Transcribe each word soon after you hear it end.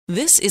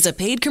This is a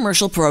paid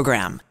commercial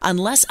program.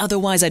 Unless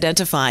otherwise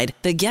identified,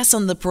 the guests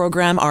on the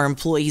program are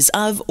employees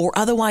of or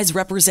otherwise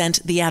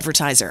represent the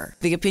advertiser.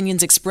 The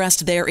opinions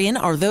expressed therein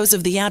are those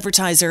of the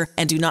advertiser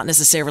and do not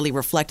necessarily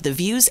reflect the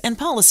views and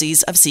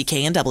policies of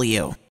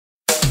CKNW.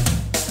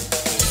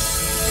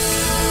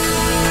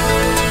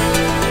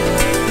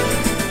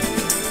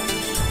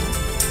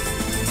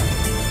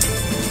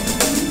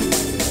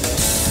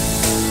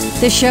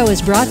 This show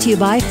is brought to you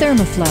by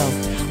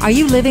Thermoflow. Are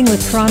you living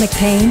with chronic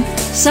pain,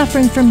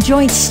 suffering from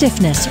joint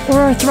stiffness or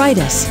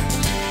arthritis?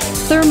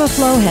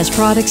 Thermoflow has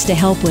products to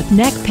help with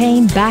neck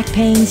pain, back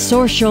pain,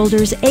 sore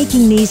shoulders,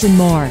 aching knees, and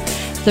more.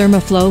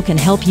 Thermoflow can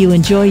help you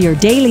enjoy your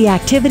daily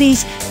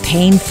activities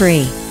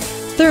pain-free.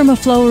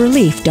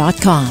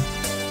 ThermoflowRelief.com.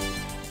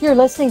 You're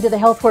listening to the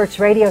HealthWorks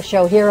radio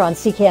show here on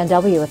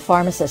CKNW with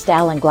pharmacist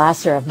Alan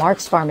Glasser of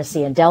Mark's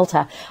Pharmacy in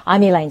Delta.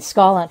 I'm Elaine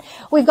Scollin.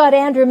 We've got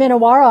Andrew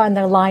Minowara on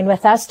the line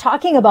with us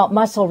talking about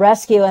Muscle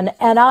Rescue, and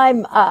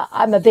I'm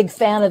a big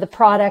fan of the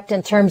product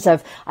in terms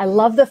of I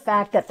love the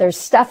fact that there's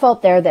stuff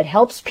out there that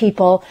helps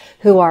people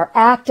who are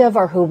active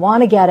or who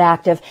want to get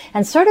active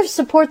and sort of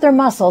support their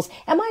muscles.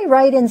 Am I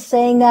right in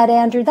saying that,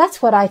 Andrew?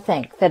 That's what I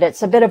think, that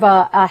it's a bit of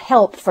a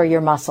help for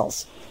your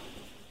muscles.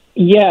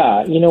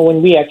 Yeah,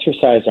 when we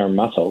exercise our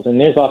muscles, and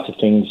there's lots of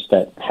things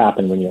that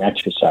happen when you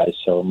exercise,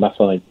 so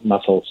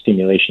muscle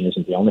stimulation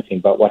isn't the only thing,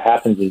 but what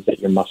happens is that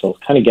your muscles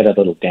kind of get a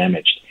little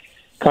damaged.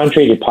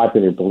 Contrary to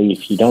popular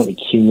belief, you don't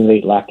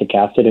accumulate lactic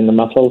acid in the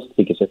muscles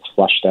because it's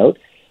flushed out,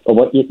 but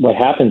what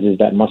happens is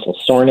that muscle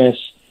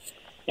soreness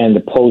and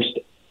the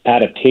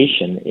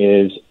post-adaptation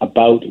is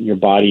about your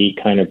body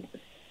kind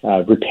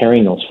of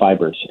repairing those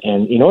fibers,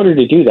 and in order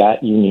to do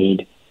that, you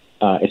need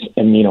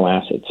amino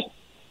acids.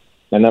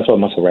 And that's what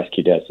Muscle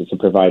Rescue does, is it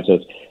provides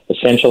those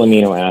essential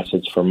amino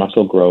acids for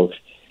muscle growth.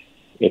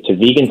 It's a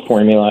vegan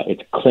formula.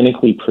 It's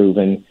clinically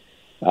proven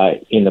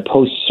in the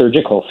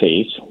post-surgical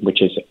phase,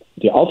 which is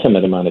the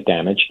ultimate amount of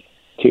damage,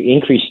 to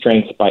increase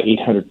strength by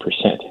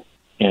 800%.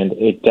 And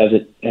it does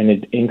it, and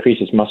it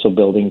increases muscle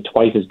building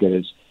twice as good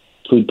as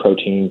food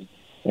protein,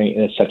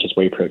 such as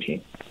whey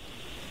protein.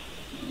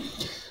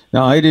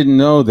 Now, I didn't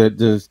know that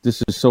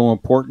this is so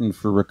important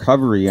for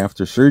recovery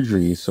after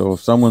surgery. So if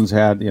someone's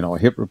had, a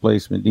hip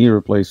replacement, knee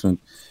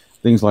replacement,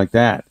 things like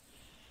that,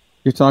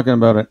 you're talking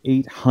about an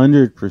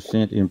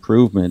 800%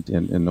 improvement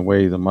in the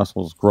way the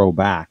muscles grow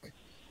back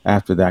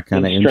after that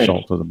kind of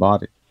insult to the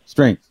body.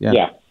 Strength,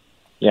 yeah.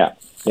 Yeah,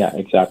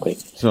 exactly.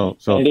 So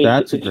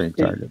that's a great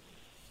target.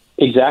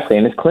 Exactly,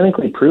 and it's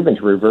clinically proven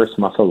to reverse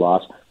muscle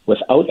loss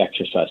without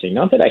exercising.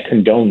 Not that I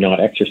condone not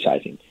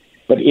exercising,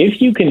 but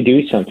if you can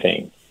do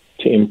something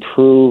to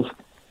improve,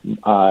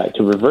 to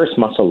reverse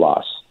muscle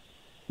loss,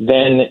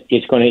 then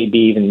it's going to be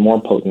even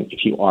more potent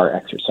if you are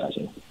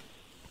exercising.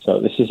 So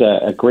this is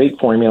a great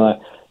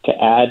formula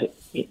to add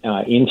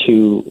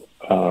into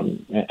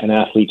an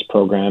athlete's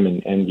program,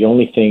 and the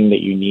only thing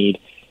that you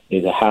need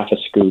is a half a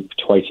scoop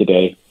twice a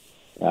day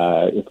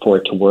for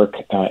it to work.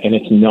 And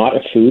it's not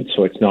a food,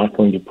 so it's not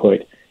going to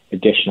put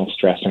additional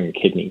stress on your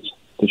kidneys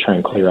to try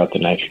and clear out the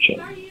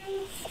nitrogen.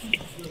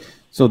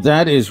 So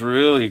that is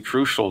really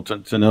crucial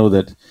to know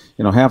that,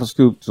 half a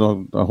scoop,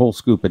 so a whole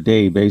scoop a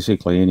day,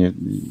 basically,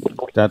 and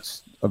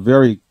that's a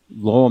very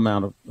low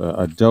amount of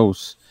a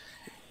dose.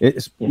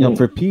 It's,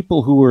 for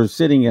people who are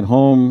sitting at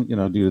home,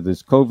 due to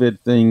this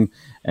COVID thing,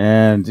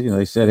 and,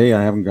 they said, hey,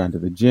 I haven't gone to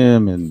the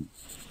gym in,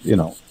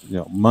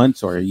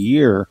 months or a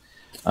year,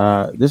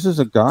 this is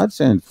a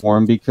godsend for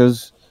them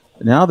because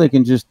now they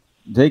can just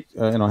take,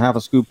 half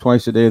a scoop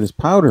twice a day of this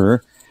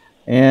powder,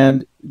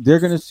 and they're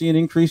going to see an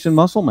increase in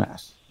muscle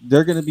mass.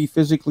 They're going to be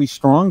physically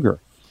stronger.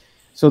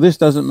 So this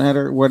doesn't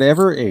matter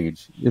whatever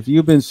age. If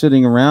you've been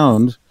sitting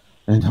around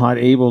and not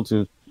able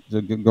to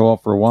go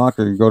out for a walk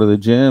or go to the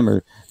gym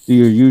or do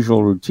your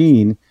usual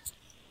routine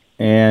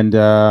and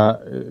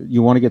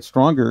you want to get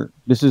stronger,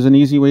 this is an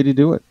easy way to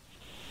do it.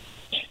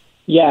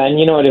 Yeah, and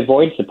it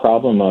avoids the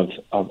problem of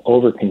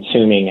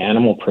over-consuming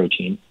animal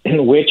protein,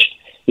 which,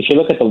 if you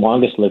look at the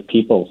longest-lived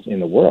people in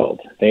the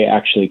world, they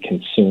actually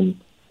consume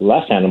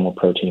less animal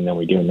protein than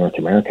we do in North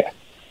America.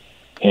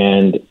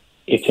 And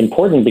it's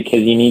important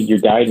because your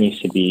diet needs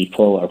to be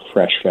full of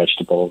fresh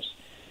vegetables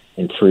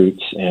and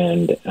fruits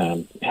and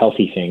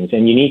healthy things.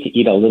 And you need to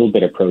eat a little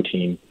bit of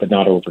protein, but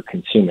not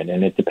over-consume it.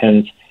 And it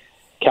depends,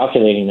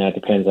 calculating that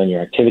depends on your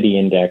activity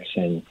index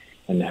and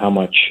how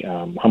much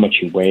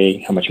you weigh,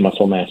 how much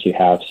muscle mass you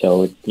have.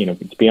 So,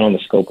 it's beyond the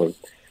scope of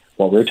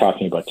what we're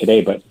talking about today.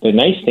 But the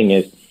nice thing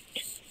is,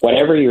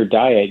 whatever your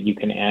diet, you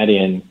can add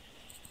in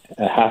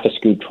a half a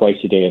scoop twice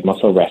a day of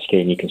Muscle Rescue,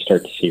 and you can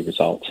start to see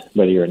results.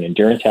 Whether you're an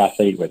endurance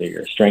athlete, whether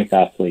you're a strength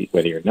athlete,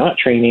 whether you're not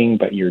training,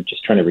 but you're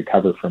just trying to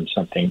recover from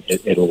something,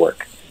 it'll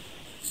work.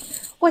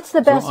 What's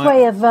the best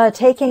way of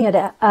taking it,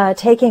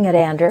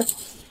 Andrew?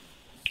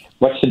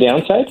 What's the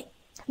downside?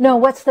 No,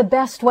 what's the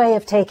best way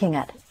of taking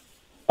it?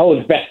 Oh,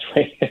 the best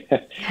way.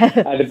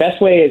 The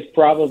best way is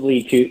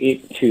probably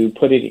to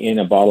put it in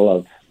a bottle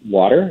of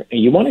water.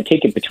 You want to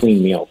take it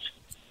between meals.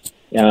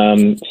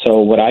 So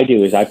what I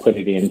do is I put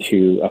it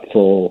into a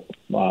full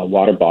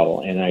water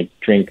bottle, and I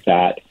drink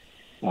that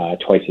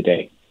twice a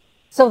day.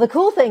 So the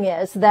cool thing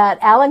is that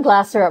Alan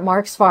Glasser at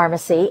Mark's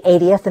Pharmacy,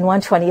 80th and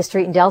 120th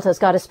Street in Delta, has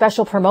got a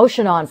special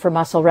promotion on for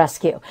Muscle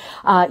Rescue.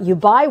 You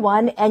buy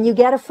one and you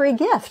get a free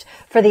gift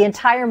for the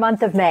entire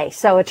month of May.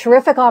 So a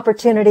terrific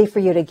opportunity for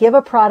you to give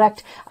a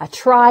product a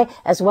try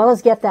as well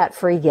as get that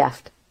free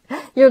gift.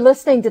 You're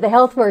listening to the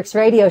HealthWorks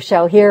radio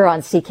show here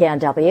on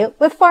CKNW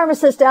with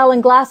pharmacist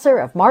Alan Glasser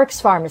of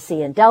Mark's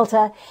Pharmacy in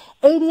Delta,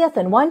 80th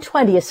and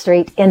 120th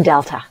Street in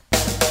Delta.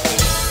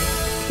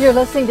 You're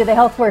listening to the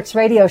HealthWorks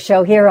radio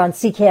show here on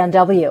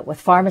CKNW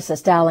with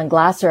pharmacist Alan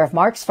Glasser of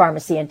Mark's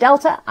Pharmacy in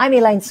Delta. I'm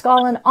Elaine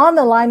Scollin. On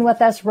the line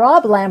with us,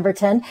 Rob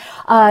Lamberton,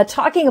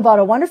 talking about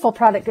a wonderful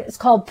product. It's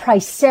called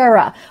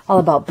Pricera, all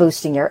about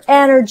boosting your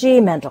energy,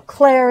 mental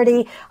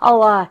clarity.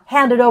 I'll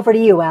hand it over to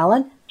you,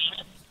 Alan.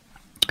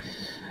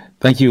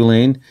 Thank you,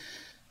 Elaine.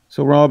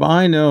 So, Rob,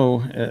 I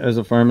know as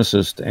a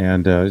pharmacist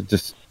and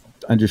just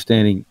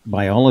understanding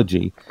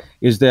biology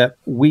is that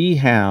we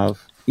have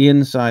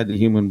inside the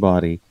human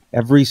body,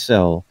 every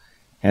cell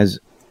has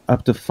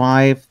up to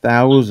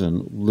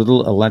 5,000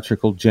 little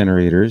electrical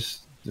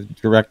generators. The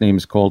direct name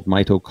is called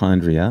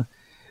mitochondria.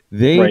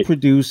 They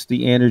produce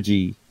the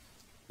energy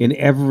in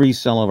every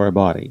cell of our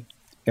body,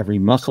 every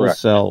muscle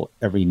cell,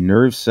 every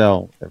nerve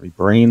cell, every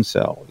brain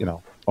cell,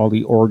 all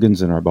the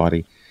organs in our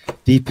body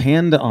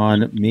depend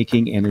on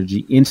making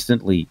energy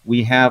instantly.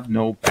 We have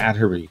no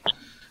battery.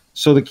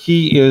 So the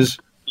key is,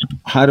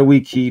 how do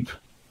we keep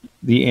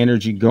the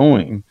energy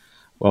going?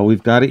 Well,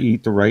 we've got to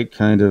eat the right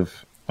kind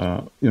of,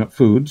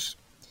 foods,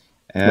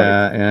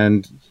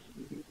 and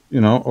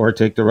or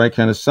take the right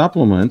kind of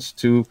supplements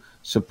to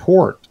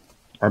support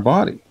our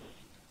body.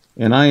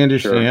 And I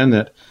understand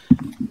that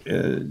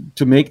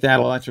to make that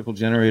electrical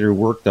generator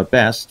work the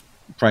best,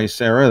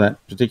 Pricera,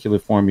 that particular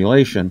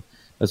formulation,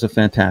 does a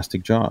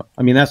fantastic job.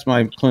 I mean, that's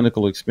my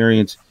clinical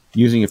experience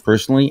using it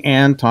personally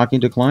and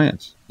talking to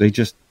clients. They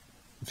just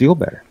feel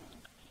better,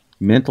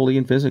 mentally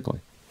and physically.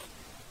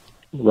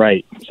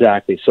 Right,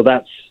 exactly. So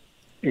that's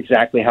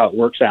exactly how it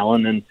works,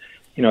 Alan. And,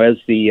 as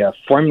the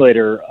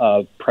formulator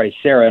of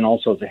Pricera and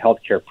also as a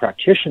healthcare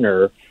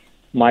practitioner,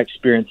 my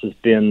experience has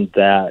been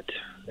that,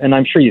 and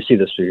I'm sure you see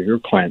this with your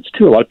clients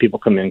too, a lot of people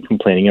come in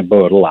complaining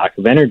about a lack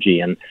of energy.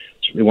 And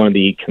certainly one of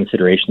the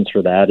considerations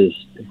for that is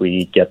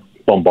we get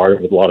bombarded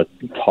with a lot of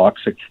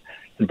toxic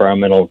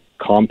environmental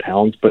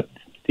compounds, but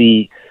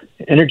the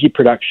energy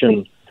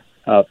production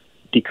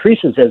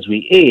decreases as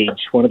we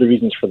age. One of the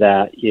reasons for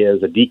that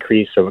is a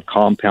decrease of a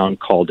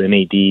compound called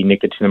NAD,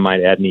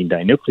 nicotinamide adenine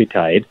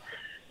dinucleotide.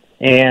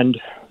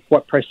 And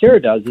what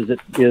Pricera does is it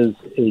is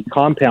a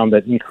compound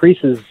that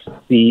increases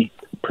the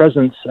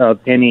presence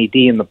of NAD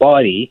in the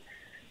body.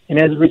 And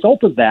as a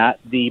result of that,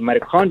 the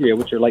mitochondria,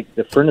 which are like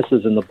the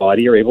furnaces in the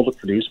body, are able to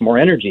produce more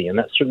energy. And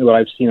that's certainly what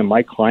I've seen in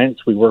my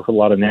clients. We work with a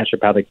lot of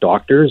naturopathic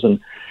doctors, and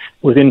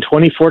within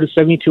 24 to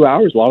 72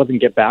 hours, a lot of them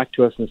get back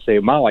to us and say,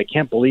 wow, I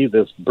can't believe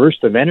this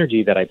burst of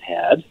energy that I've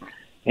had.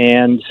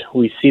 And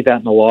we see that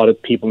in a lot of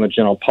people in the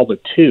general public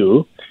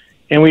too.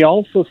 And we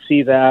also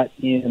see that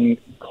in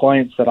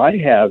clients that I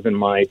have in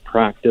my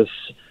practice,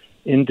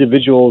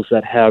 individuals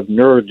that have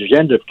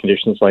neurodegenerative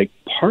conditions like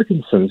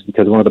Parkinson's,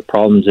 because one of the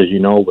problems, as you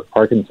know, with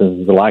Parkinson's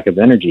is the lack of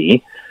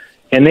energy.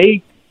 And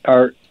they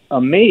are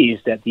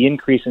amazed at the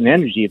increase in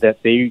energy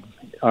that they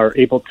are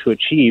able to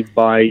achieve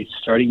by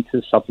starting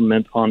to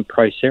supplement on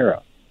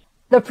Pricera.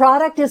 The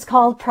product is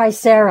called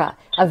Pricera,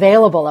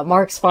 available at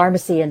Mark's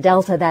Pharmacy in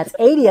Delta. That's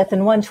 80th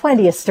and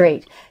 120th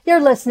Street.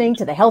 You're listening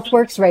to the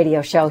HealthWorks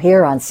radio show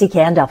here on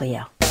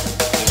CKNW.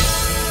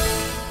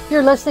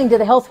 You're listening to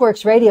the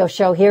HealthWorks radio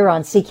show here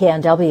on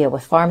CKNW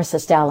with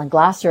pharmacist Alan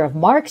Glasser of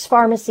Mark's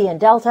Pharmacy in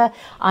Delta.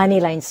 I'm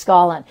Elaine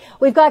Scollin.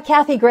 We've got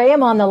Kathy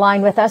Graham on the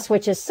line with us,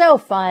 which is so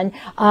fun.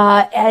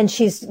 And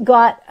she's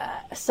got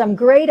some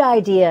great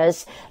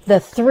ideas. The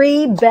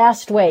 3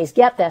 best ways,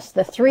 get this,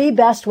 the 3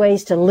 best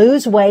ways to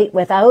lose weight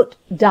without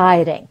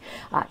dieting.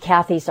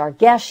 Kathy's our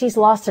guest. She's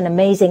lost an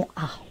amazing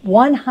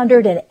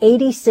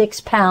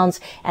 186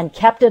 pounds and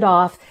kept it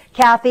off.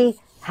 Kathy,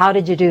 how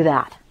did you do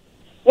that?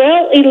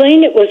 Well,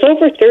 Elaine, it was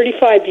over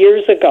 35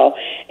 years ago,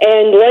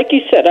 and like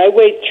you said, I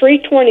weighed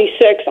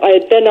 326. I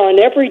had been on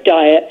every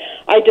diet.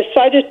 I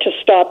decided to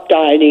stop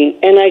dieting,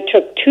 and I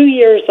took 2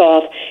 years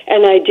off,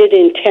 and I did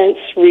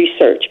intense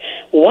research.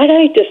 What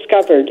I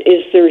discovered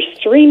is there's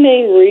 3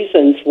 main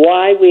reasons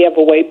why we have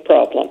a weight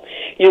problem.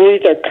 You're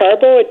either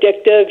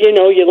carbo-addictive,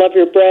 you love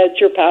your breads,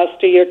 your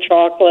pasta, your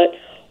chocolate,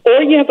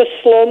 or you have a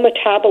slow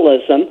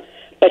metabolism,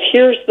 but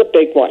here's the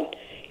big one.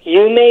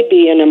 You may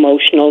be an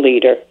emotional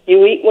eater.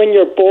 You eat when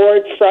you're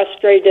bored,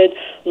 frustrated,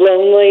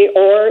 lonely,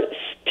 or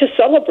to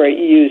celebrate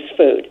you use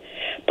food.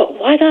 But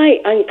what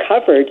I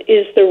uncovered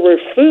is there were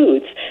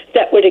foods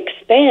that would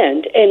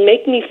expand and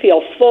make me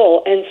feel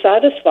full and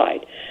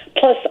satisfied,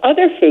 plus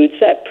other foods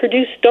that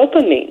produce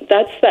dopamine.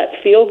 That's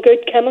that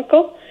feel-good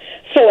chemical.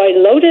 So I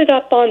loaded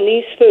up on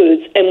these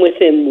foods, and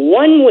within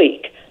 1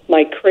 week,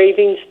 my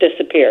cravings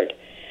disappeared.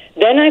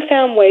 Then I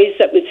found ways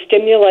that would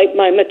stimulate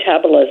my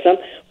metabolism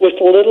with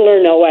little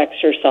or no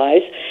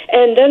exercise.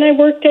 And then I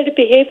worked at a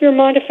behavior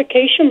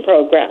modification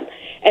program.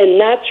 And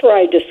that's where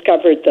I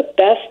discovered the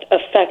best,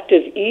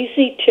 effective,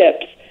 easy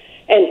tips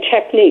and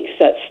techniques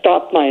that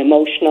stop my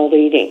emotional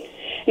eating.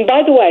 And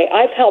by the way,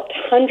 I've helped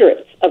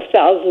hundreds of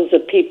thousands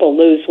of people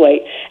lose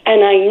weight,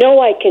 and I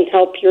know I can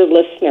help your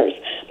listeners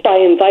by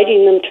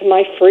inviting them to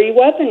my free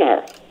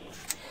webinar.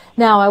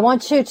 Now, I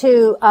want you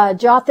to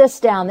jot this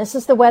down. This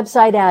is the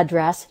website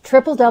address,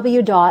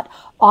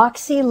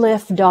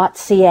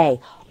 www.oxylift.ca.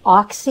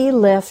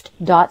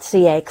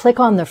 oxylift.ca. Click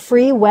on the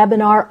free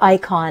webinar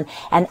icon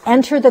and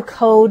enter the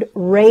code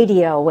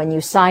RADIO when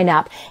you sign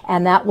up,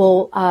 and that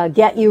will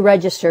get you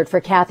registered for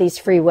Kathy's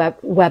free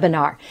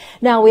webinar.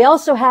 Now, we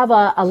also have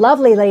a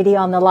lovely lady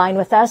on the line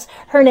with us.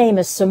 Her name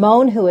is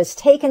Simone, who has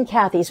taken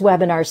Kathy's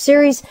webinar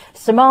series.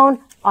 Simone,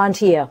 on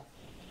to you.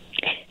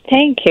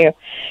 Thank you.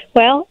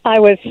 Well, I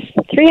was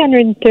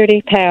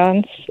 330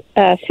 pounds,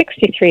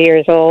 63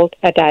 years old,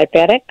 a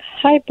diabetic,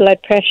 high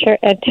blood pressure,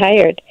 and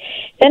tired.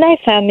 Then I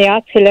found the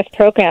OxyLift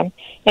program,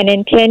 and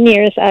in 10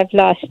 years I've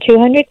lost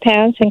 200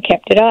 pounds and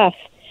kept it off.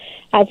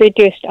 I've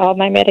reduced all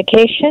my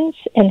medications,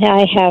 and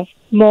I have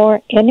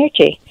more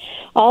energy.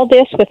 All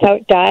this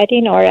without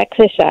dieting or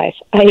exercise.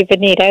 I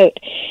even eat out.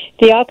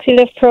 The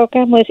OxyLift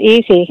program was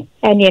easy,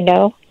 and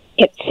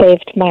it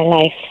saved my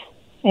life,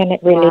 and it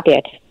really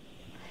did.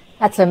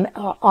 That's an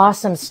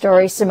awesome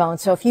story, Simone.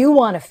 So if you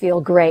want to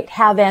feel great,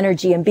 have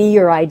energy, and be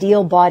your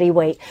ideal body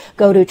weight,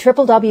 go to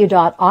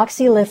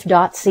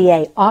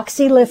www.oxylift.ca,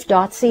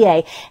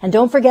 oxylift.ca, and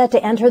don't forget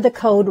to enter the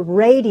code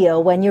RADIO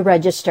when you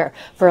register.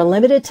 For a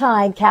limited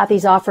time,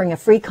 Kathy's offering a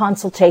free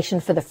consultation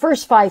for the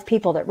first 5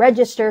 people that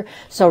register,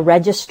 so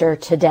register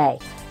today.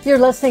 You're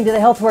listening to the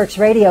HealthWorks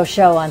radio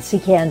show on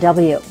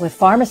CKNW with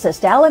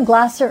pharmacist Alan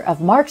Glasser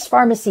of Mark's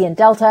Pharmacy in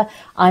Delta.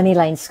 I'm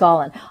Elaine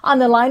Scollin. On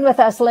the line with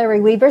us,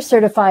 Larry Weber,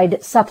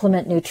 certified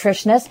supplement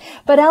nutritionist.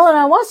 But Alan,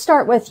 I want to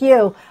start with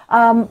you.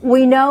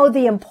 We know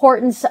the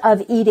importance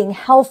of eating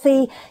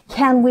healthy.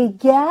 Can we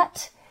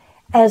get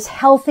as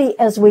healthy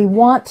as we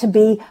want to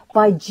be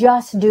by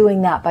just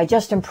doing that, by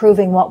just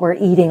improving what we're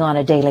eating on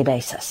a daily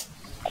basis?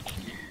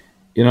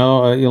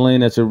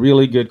 Elaine, that's a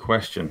really good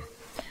question.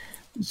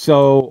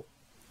 So,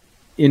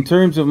 in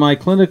terms of my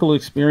clinical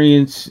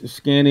experience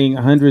scanning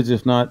hundreds,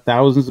 if not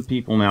thousands of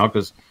people now,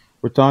 because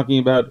we're talking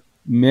about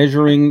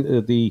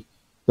measuring the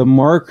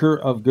marker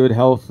of good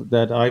health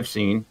that I've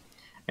seen,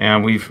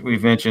 and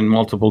we've mentioned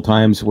multiple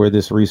times where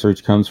this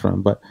research comes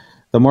from. But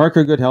the marker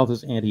of good health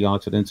is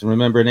antioxidants. And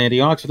remember, an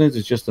antioxidant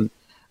is just an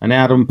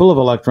atom full of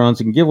electrons.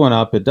 You can give one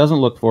up. It doesn't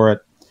look for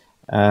it,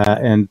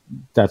 and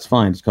that's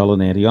fine. It's called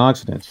an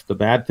antioxidant. The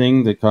bad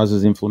thing that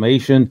causes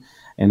inflammation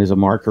and is a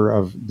marker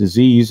of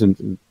disease,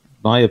 in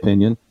my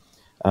opinion,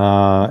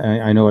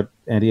 I know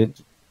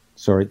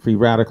free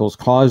radicals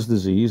cause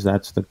disease.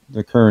 That's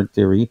the current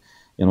theory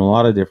in a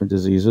lot of different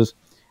diseases.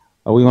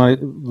 We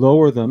want to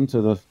lower them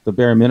to the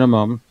bare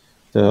minimum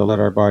to let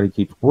our body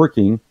keep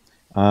working.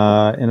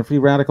 And a free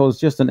radical is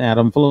just an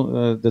atom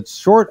full that's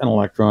short an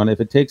electron.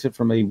 If it takes it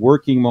from a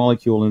working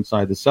molecule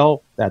inside the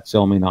cell, that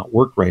cell may not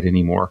work right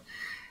anymore.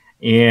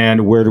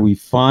 And where do we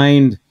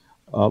find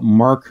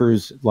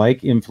markers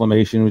like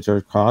inflammation, which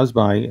are caused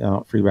by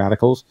free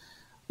radicals?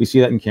 We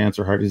see that in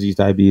cancer, heart disease,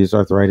 diabetes,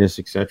 arthritis,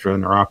 etc.,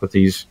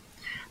 neuropathies,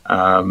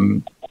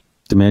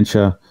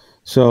 dementia.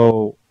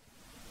 So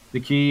the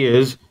key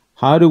is,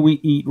 how do we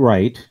eat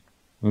right?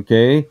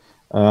 Okay,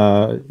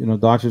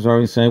 doctors are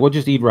always saying, well,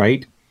 just eat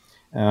right,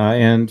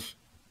 and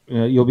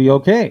you'll be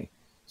okay.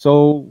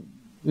 So,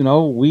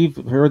 we've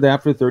heard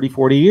that for 30,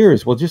 40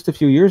 years. Well, just a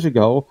few years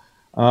ago,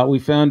 we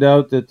found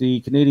out that the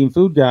Canadian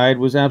Food Guide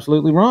was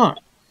absolutely wrong.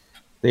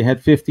 They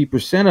had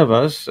 50% of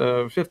us,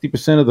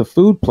 50% of the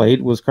food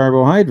plate was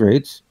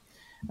carbohydrates,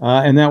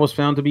 and that was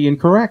found to be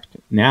incorrect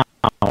now.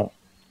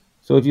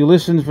 So if you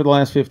listen for the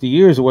last 50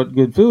 years of what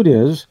good food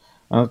is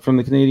from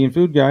the Canadian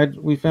Food Guide,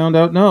 we found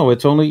out, no,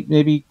 it's only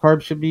maybe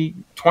carbs should be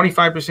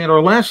 25%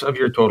 or less of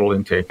your total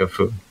intake of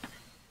food.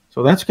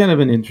 So that's kind of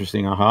an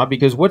interesting aha,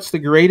 because what's the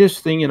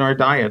greatest thing in our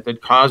diet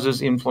that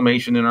causes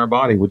inflammation in our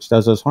body, which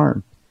does us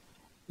harm,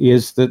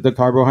 is the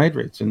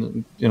carbohydrates.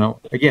 And,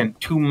 again,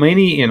 too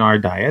many in our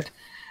diet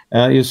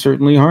is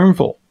certainly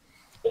harmful.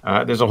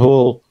 There's a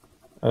whole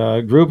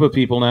group of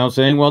people now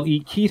saying, well,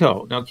 eat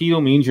keto. Now,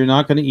 keto means you're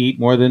not going to eat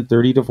more than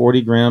 30 to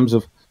 40 grams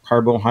of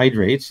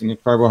carbohydrates. And the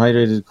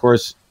carbohydrates is, of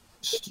course,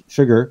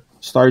 sugar,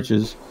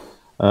 starches,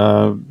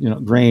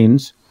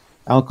 grains,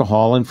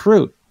 alcohol, and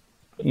fruit.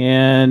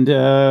 And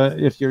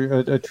if you're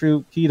a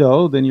true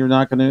keto, then you're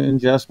not going to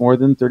ingest more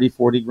than 30,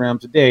 40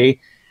 grams a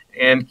day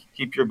and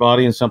keep your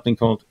body in something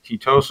called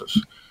ketosis.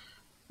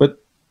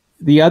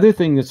 The other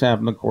thing that's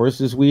happened, of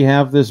course, is we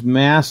have this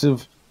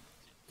massive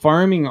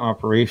farming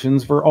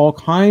operations for all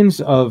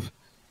kinds of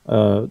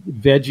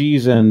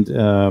veggies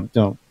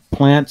and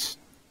plants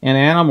and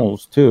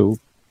animals, too,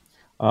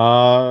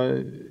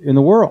 in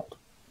the world.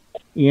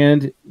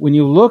 And when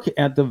you look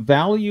at the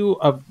value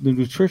of the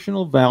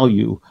nutritional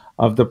value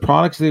of the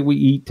products that we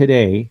eat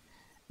today,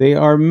 they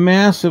are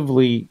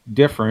massively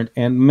different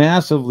and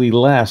massively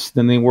less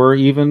than they were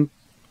even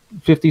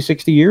 50,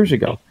 60 years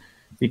ago,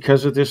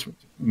 because of this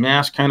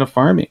mass kind of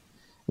farming.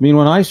 I mean,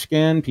 when I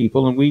scan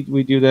people, and we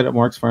do that at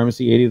Mark's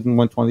Pharmacy, 80th and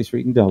 120th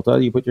Street in Delta,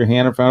 you put your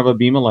hand in front of a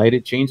beam of light,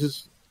 it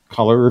changes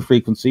color or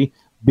frequency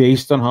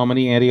based on how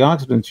many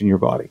antioxidants in your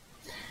body.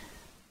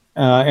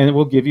 And it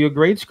will give you a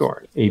grade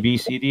score, A, B,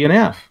 C, D, and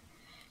F.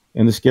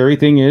 And the scary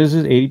thing is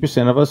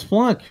 80% of us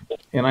flunk.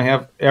 And I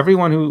have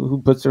everyone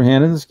who puts their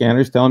hand in the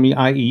scanners telling me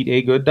I eat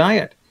a good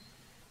diet.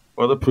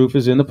 Well, the proof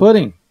is in the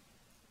pudding.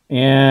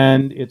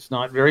 And it's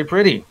not very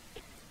pretty.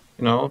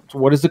 You know, so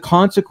what is the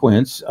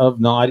consequence of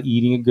not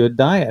eating a good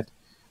diet?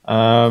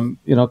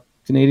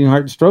 Canadian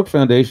Heart and Stroke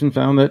Foundation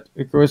found that,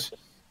 of course,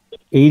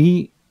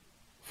 85%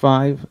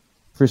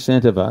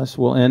 of us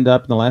will end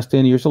up in the last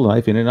 10 years of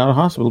life in and out of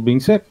hospital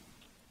being sick.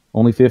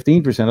 Only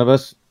 15% of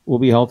us will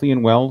be healthy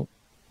and well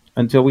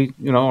until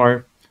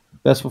our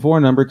best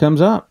before number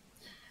comes up.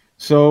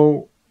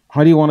 So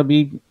how do you want to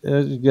be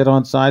get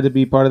on side to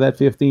be part of that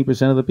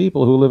 15% of the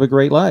people who live a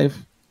great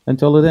life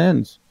until it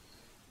ends?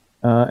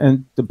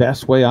 And the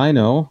best way I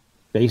know,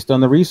 based on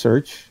the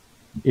research,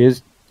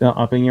 is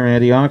upping your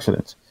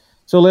antioxidants.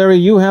 So Larry,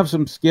 you have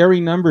some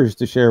scary numbers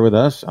to share with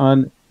us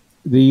on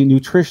the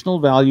nutritional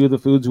value of the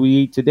foods we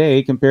eat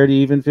today compared to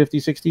even 50,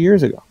 60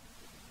 years ago.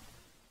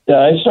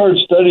 Yeah, I started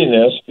studying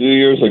this a few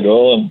years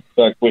ago. In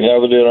fact, we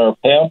have it in our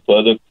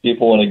pamphlet if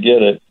people want to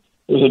get it.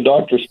 There's a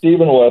Dr.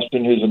 Stephen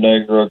Weston who's an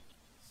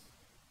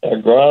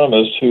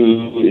agronomist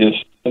who is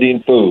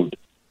studying food.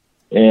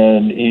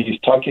 And he's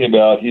talking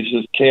about, he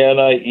says, can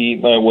I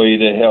eat my way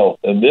to health?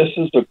 And this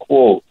is a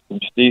quote from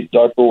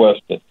Dr.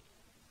 Weston.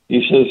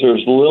 He says,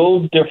 there's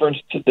little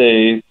difference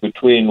today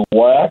between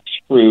wax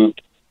fruit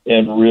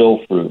and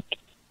real fruit.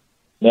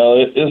 Now,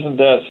 isn't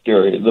that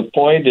scary? The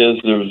point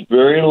is there's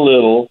very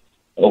little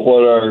of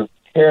what our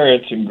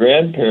parents and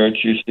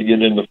grandparents used to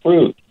get into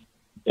fruit.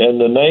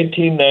 And the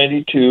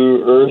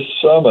 1992 Earth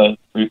Summit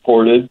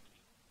reported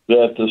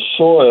that the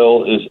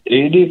soil is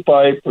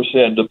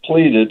 85%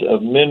 depleted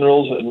of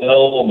minerals and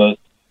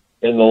elements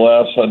in the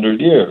last 100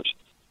 years.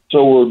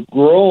 So we're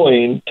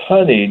growing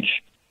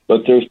tonnage,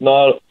 but there's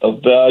not a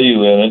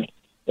value in it.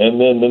 And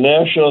then the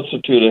National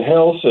Institute of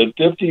Health said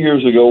 50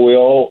 years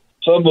ago,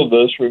 some of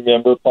us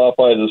remember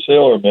Popeye the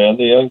Sailor Man,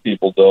 the young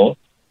people don't,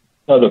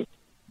 had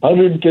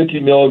 150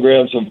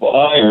 milligrams of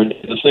iron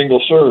in a single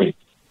serving.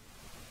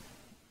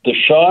 The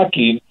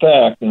shocking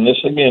fact, and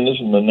this again is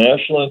from the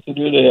National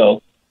Institute of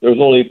Health, there's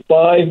only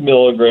 5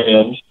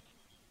 milligrams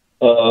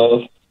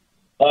of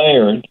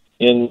iron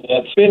in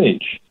that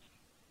spinach.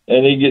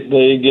 And they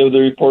give the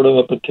report on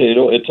the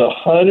potato. It's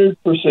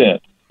 100%,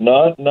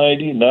 not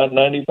 90, not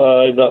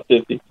 95, not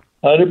 50,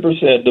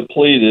 100%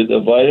 depleted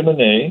of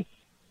vitamin A,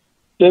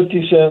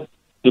 50%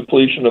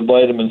 depletion of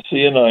vitamin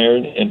C and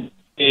iron,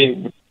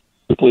 and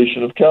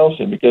depletion of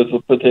calcium because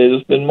the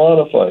potato's been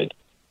modified.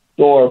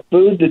 So our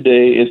food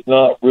today is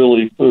not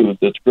really food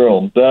that's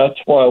grown. That's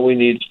why we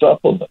need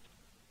supplements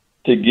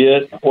to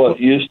get what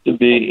used to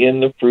be in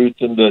the fruits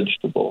and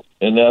vegetables.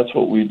 And that's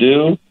what we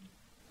do.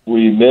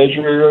 We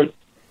measure it,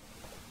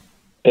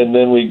 and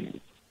then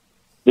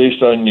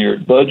based on your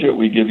budget,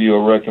 we give you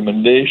a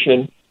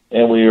recommendation,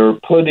 and we are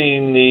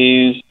putting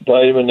these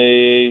vitamin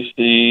A,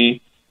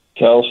 C,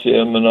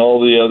 calcium, and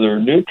all the other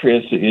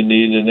nutrients that you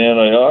need and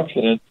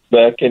antioxidants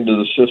back into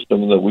the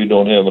system that we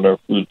don't have in our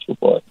food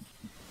supply.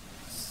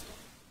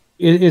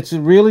 It's a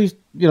really,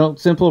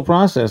 simple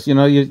process.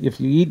 If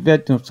you eat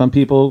some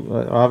people,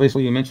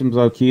 obviously you mentioned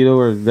about keto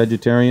or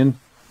vegetarian.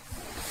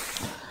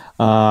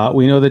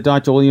 We know that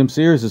Dr. William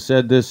Sears has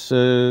said this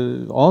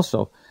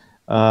also.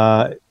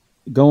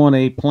 Go on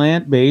a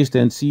plant-based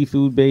and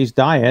seafood-based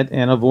diet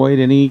and avoid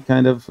any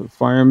kind of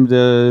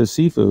farmed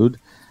seafood.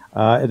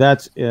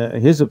 That's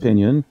his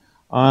opinion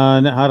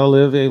on how to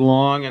live a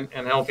long and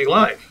healthy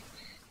life.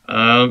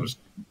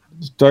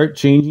 Start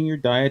changing your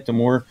diet to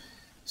more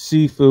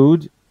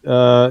seafood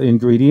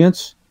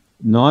ingredients,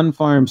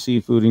 non-farm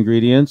seafood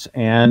ingredients,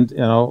 and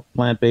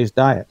plant-based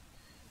diet.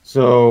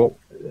 So,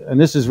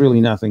 and this is really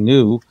nothing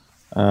new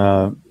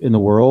in the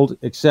world,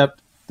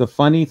 except the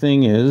funny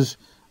thing is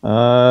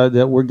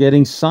that we're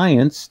getting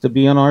science to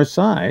be on our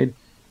side,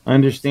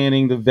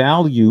 understanding the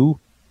value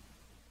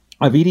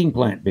of eating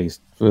plant-based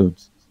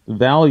foods, the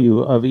value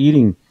of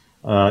eating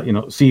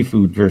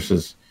seafood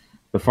versus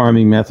the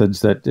farming methods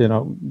that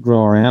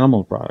grow our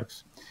animal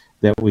products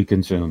that we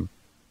consume.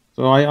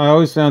 So I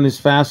always found this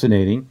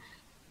fascinating,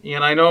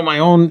 and I know my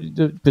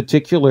own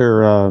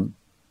particular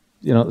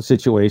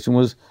situation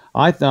was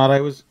I thought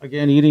I was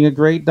again eating a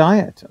great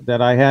diet,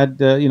 that I had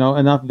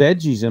enough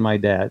veggies in my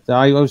diet.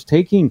 I was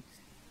taking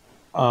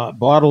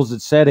bottles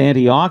that said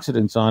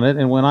antioxidants on it,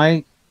 and when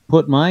I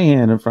put my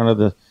hand in front of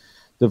the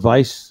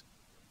device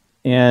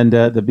and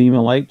the beam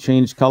of light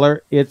changed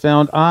color, it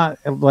found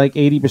like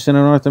 80% of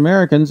North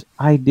Americans,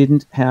 I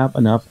didn't have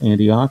enough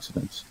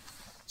antioxidants.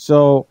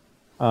 So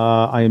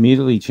I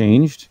immediately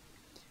changed.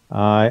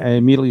 I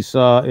immediately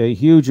saw a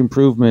huge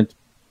improvement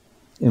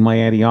in my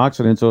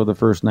antioxidants over the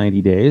first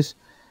 90 days.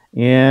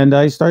 And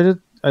I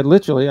didn't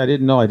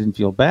know I didn't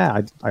feel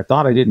bad. I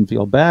thought I didn't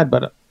feel bad,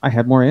 but I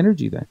had more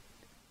energy then.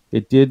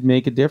 It did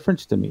make a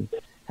difference to me.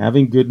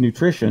 Having good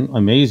nutrition,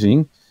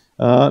 amazing.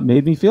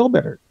 made me feel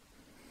better,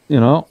 you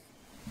know.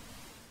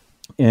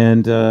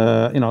 And,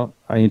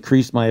 I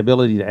increased my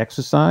ability to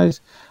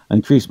exercise. I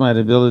increased my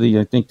ability,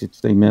 I think, to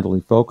stay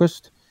mentally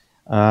focused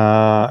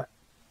and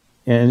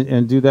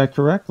do that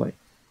correctly.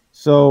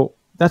 So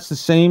that's the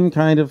same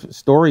kind of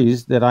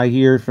stories that I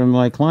hear from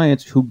my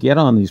clients who get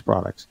on these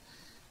products,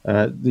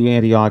 the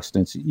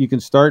antioxidants. You can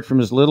start from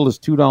as little as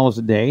 $2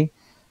 a day,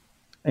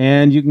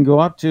 and you can go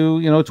up to,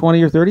 $20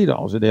 or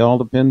 $30 a day. All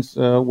depends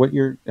what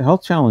your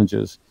health challenge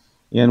is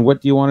and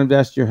what do you want to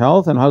invest your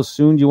health and how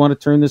soon do you want to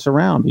turn this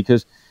around.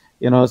 Because,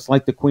 it's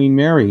like the Queen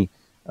Mary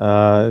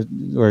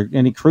or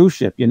any cruise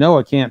ship.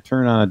 It can't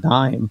turn on a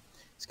dime.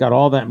 It's got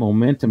all that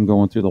momentum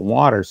going through the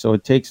water, so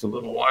it takes a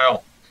little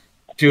while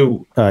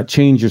to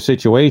change your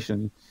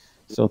situation.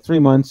 So 3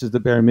 months is the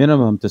bare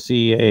minimum to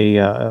see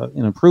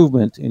an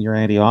improvement in your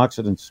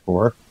antioxidant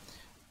score.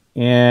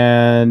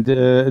 And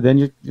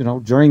then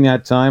during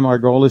that time, our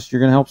goal is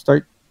you're going to help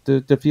start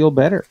to feel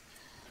better.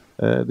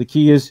 The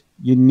key is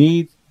you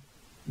need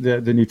the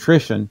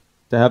nutrition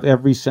to have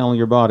every cell in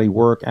your body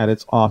work at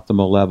its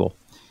optimal level.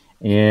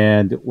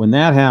 And when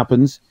that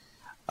happens,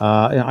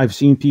 I've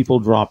seen people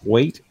drop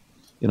weight,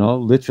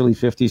 literally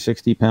 50,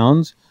 60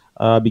 pounds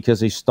because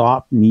they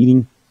stop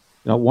needing.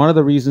 One of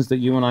the reasons that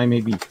you and I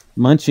may be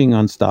munching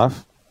on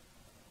stuff,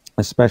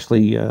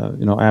 especially,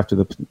 after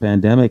the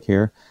pandemic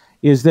here,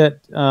 is that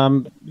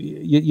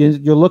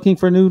you're looking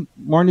for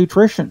more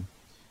nutrition.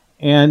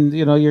 And,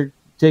 you're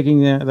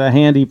taking the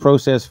handy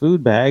processed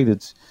food bag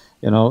that's,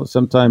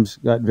 sometimes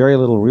got very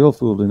little real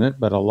food in it,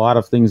 but a lot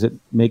of things that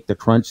make the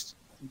crunch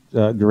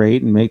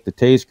great and make the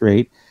taste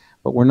great,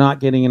 but we're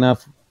not getting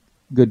enough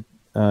good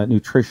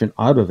nutrition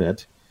out of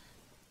it.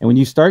 And when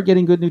you start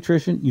getting good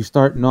nutrition, you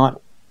start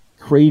not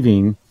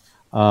craving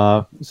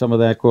some of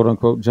that quote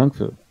unquote junk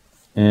food,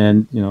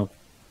 and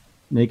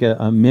make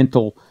a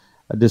mental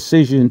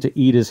decision to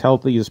eat as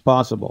healthy as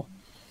possible.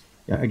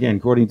 Again,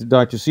 according to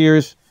Dr.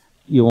 Sears,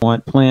 you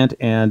want plant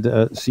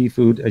and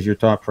seafood as your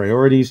top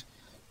priorities.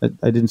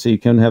 I didn't say you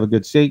can have a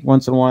good steak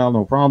once in a while,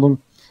 no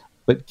problem,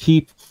 but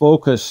keep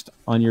focused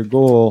on your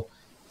goal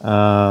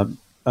of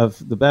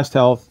the best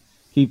health.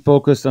 Keep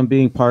focused on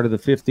being part of the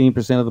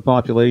 15% of the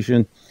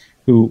population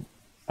who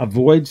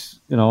avoids,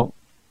 the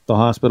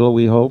hospital,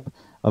 we hope,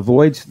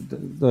 avoids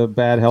the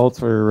bad health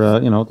for,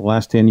 the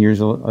last 10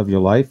 years of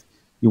your life.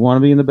 You want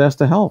to be in the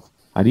best of health.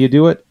 How do you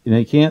do it?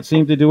 You can't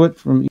seem to do it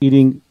from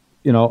eating,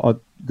 a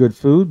good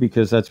food,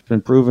 because that's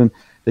been proven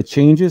that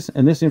changes.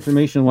 And this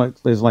information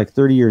is like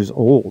 30 years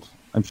old.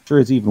 I'm sure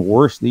it's even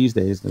worse these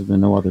days. There's been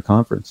no other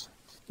conference.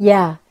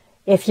 Yeah.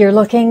 If you're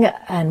looking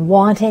and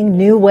wanting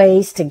new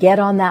ways to get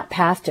on that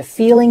path to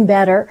feeling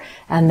better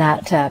and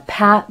that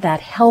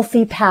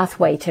healthy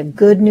pathway to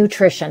good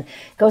nutrition,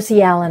 go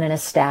see Alan and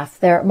his staff.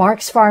 They're at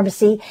Mark's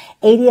Pharmacy,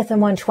 80th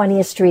and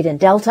 120th Street in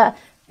Delta.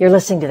 You're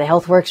listening to the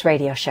HealthWorks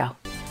radio show.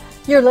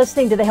 You're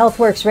listening to the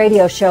HealthWorks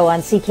radio show on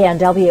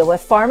CKNW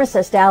with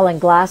pharmacist Alan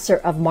Glasser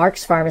of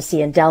Mark's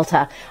Pharmacy in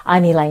Delta.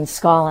 I'm Elaine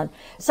Scollin.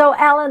 So,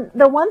 Alan,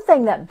 the one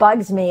thing that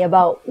bugs me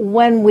about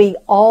when we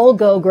all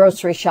go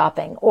grocery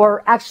shopping,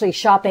 or actually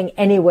shopping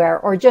anywhere,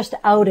 or just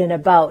out and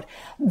about,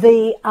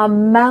 the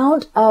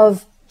amount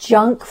of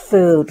junk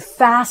food,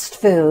 fast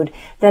food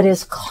that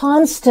is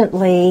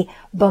constantly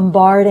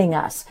bombarding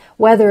us,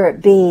 whether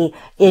it be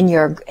in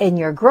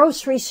your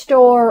grocery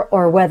store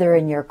or whether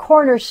in your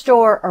corner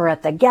store or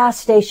at the gas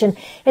station.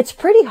 It's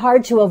pretty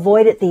hard to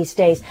avoid it these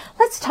days.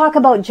 Let's talk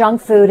about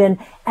junk food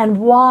and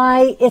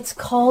why it's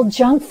called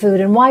junk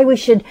food and why we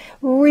should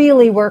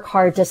really work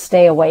hard to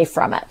stay away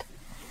from it.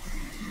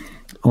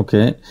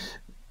 Okay.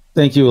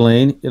 Thank you,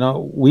 Elaine.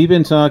 We've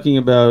been talking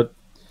about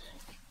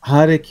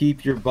how to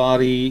keep your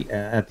body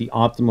at the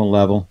optimal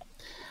level,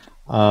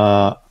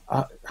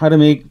 how to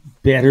make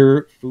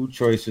better food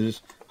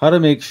choices, how to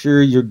make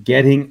sure you're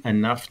getting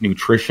enough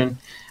nutrition.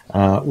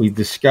 We've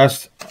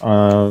discussed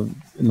in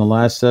the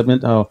last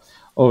segment how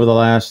over the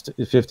last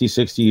 50,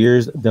 60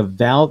 years,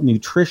 the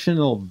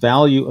nutritional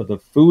value of the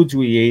foods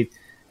we ate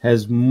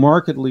has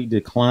markedly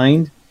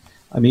declined.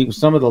 I mean,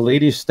 some of the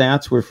latest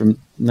stats were from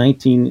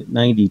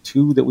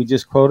 1992 that we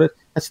just quoted.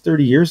 That's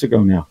 30 years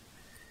ago now.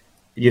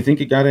 You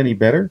think it got any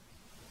better?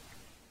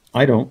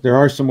 I don't. There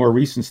are some more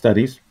recent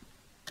studies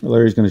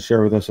Larry's going to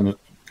share with us in a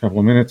couple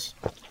of minutes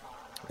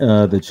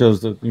that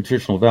shows the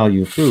nutritional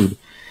value of food.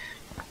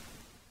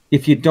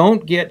 If you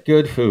don't get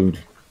good food,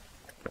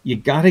 you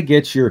got to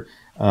get your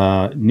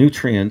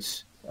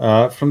nutrients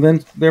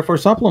from therefore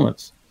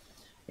supplements.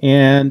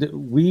 And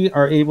we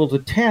are able to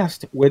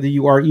test whether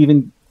you are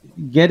even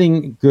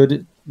getting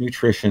good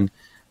nutrition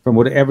from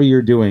whatever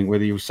you're doing,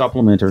 whether you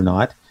supplement or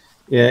not.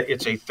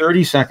 It's a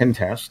 30-second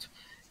test.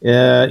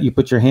 You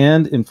put your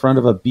hand in front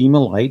of a beam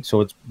of light,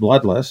 so it's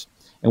bloodless.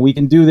 And we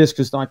can do this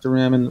because Dr.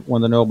 Raman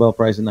won the Nobel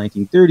Prize in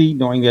 1930,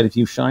 knowing that if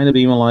you shine a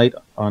beam of light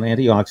on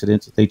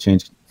antioxidants, they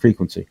change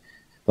frequency.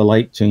 The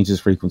light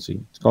changes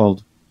frequency. It's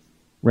called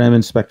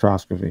Raman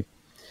spectroscopy.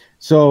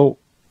 So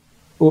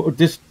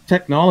this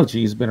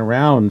technology has been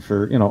around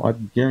for,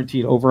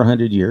 guaranteed over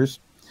 100 years.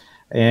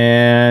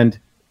 And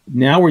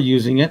now we're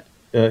using it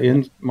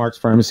in Mark's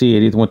Pharmacy,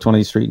 80th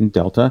 120th Street in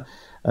Delta,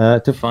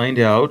 to find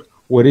out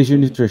what is your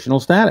nutritional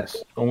status.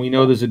 And we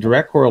know there's a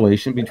direct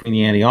correlation between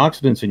the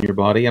antioxidants in your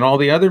body and all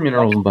the other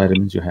minerals and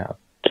vitamins you have.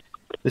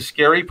 The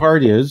scary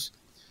part is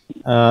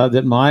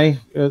that my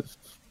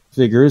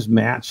figures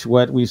match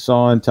what we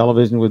saw on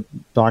television with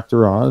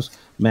Dr. Oz,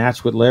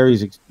 match what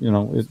Larry's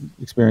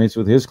experience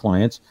with his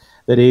clients,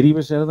 that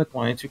 80% of the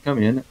clients who come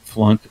in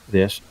flunk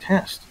this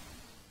test.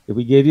 If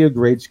we gave you a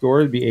grade score,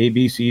 it'd be A,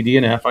 B, C, D,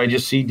 and F. I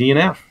just see D and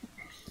F,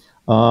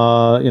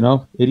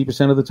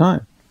 80% of the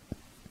time.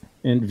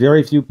 And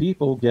very few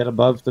people get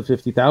above the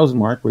 50,000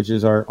 mark, which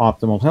is our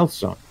optimal health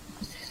zone.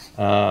 1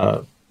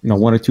 or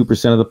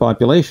 2% of the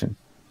population.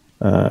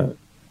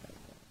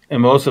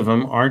 And most of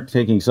them aren't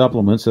taking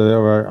supplements, so they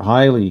are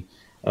highly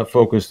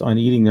focused on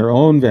eating their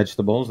own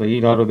vegetables. They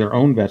eat out of their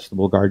own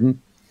vegetable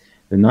garden.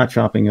 They're not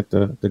shopping at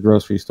the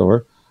grocery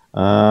store,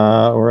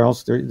 or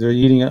else they're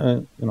eating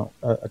a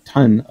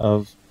ton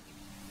of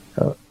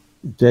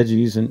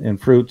veggies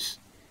and fruits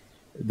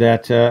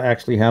that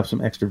actually have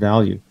some extra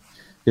value.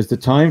 Because the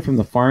time from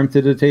the farm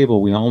to the table,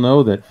 we all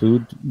know that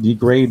food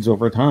degrades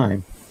over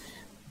time.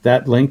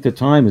 That length of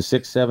time is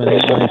 6, 7,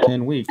 8, 9,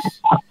 10 weeks.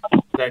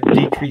 That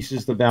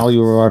decreases the value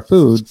of our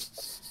food,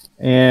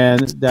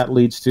 and that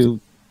leads to,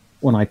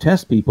 when I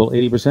test people,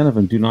 80% of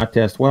them do not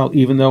test well,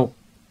 even though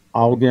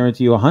I'll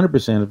guarantee you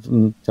 100% of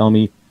them tell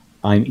me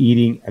I'm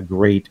eating a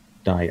great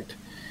diet.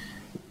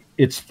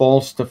 It's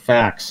false to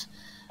facts.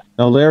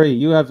 Now, Larry,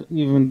 you have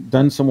even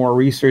done some more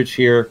research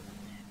here,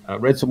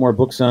 read some more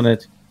books on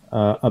it,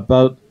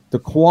 about the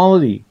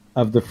quality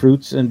of the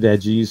fruits and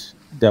veggies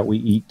that we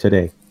eat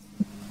today.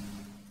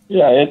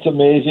 Yeah, it's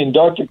amazing.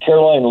 Dr.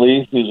 Caroline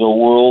Leaf is a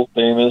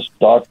world-famous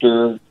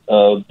doctor,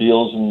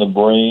 deals in the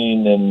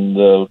brain and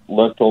the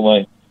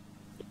electromagnetic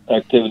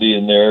activity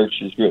in there.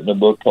 She's written a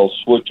book called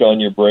Switch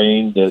on Your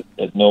Brain,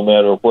 that no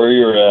matter where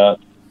you're at,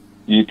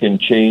 you can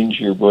change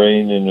your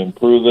brain and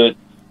improve it.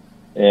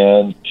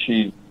 And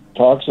she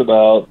talks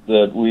about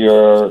that we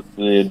are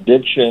the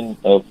addiction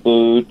of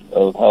food,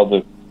 of how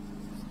the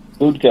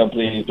food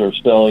companies are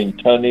selling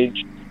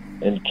tonnage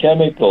and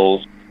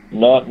chemicals,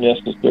 not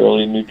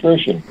necessarily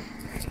nutrition.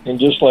 And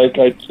just like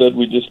I said,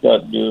 we just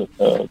got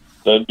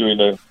done doing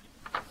a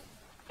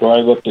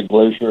drive up to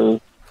Glacier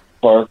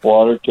Park,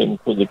 Waterton,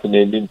 for the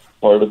Canadian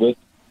part of it.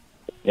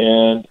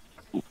 And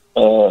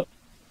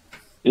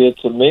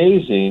it's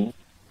amazing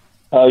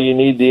how you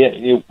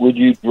need would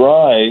you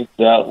drive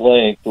that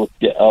length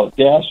without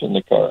gas in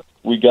the car?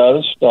 We got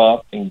to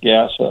stop and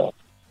gas up.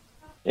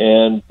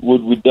 And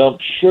would we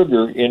dump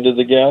sugar into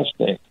the gas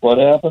tank? What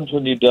happens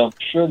when you dump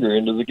sugar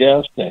into the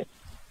gas tank?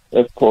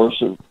 Of course,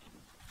 it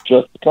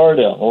shuts the car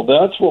down. Well,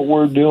 that's what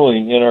we're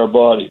doing in our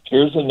bodies.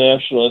 Here's the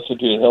National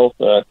Institute of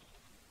Health Act.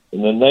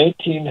 In the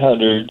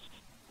 1900s,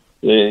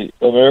 the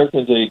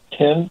Americans ate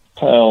 10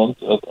 pounds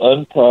of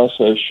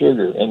unprocessed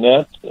sugar, and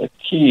that's a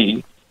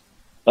key.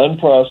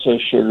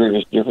 Unprocessed sugar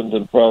is different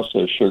than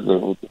processed sugar.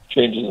 It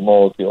changes the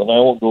molecule, and I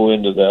won't go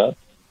into that.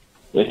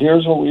 But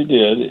here's what we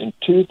did. In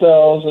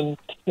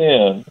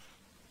 2010,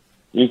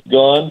 we've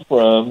gone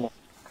from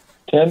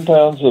 10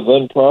 pounds of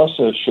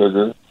unprocessed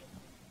sugar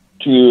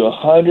to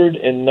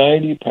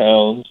 190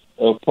 pounds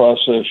of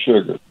processed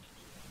sugar.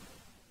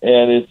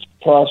 And it's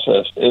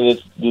processed, and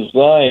it's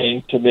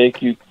designed to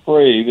make you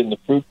crave, in the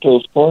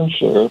fructose corn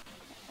syrup,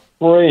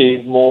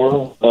 crave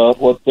more of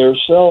what they're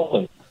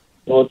selling.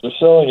 And what they're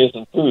selling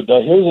isn't food.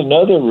 Now, here's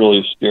another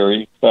really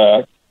scary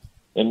fact.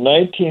 In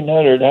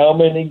 1900, how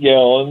many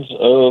gallons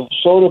of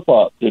soda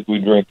pop did we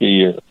drink a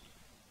year?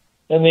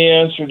 And the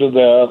answer to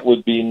that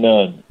would be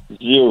none,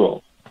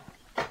 0.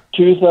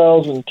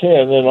 2010,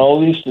 and all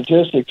these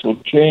statistics will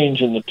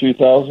change in the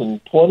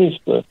 2020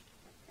 split,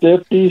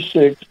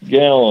 56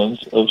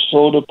 gallons of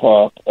soda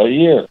pop a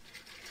year.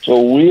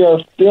 So we are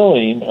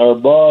filling our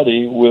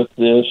body with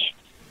this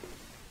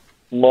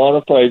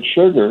modified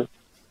sugar,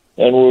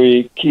 and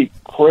we keep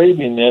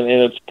craving it,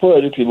 and it's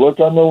put, if you look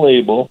on the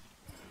label,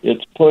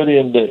 it's put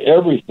into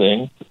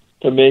everything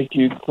to make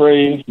you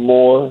crave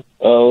more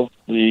of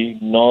the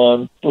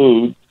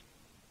non-food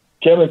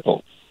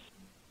chemicals.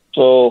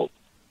 So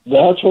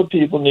that's what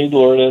people need to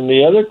learn. And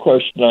the other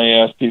question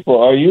I ask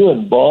people, are you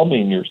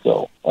embalming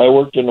yourself? I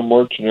worked in a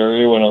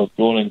mortuary when I was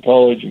going in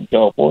college in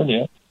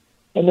California,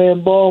 and they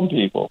embalm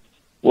people.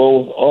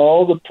 Well, with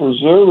all the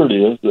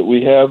preservatives that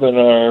we have in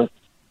our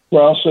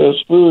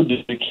processed food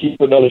to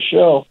keep it on the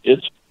shelf,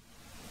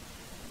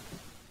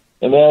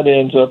 and that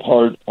ends up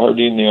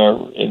hardening the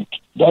armor. And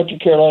Dr.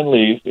 Caroline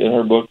Leaf, in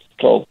her book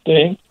called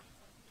Think,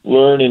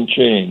 Learn, and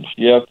Change,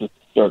 you have to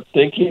start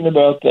thinking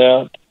about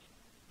that,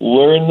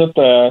 learn the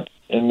facts,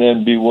 and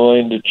then be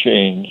willing to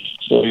change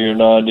so you're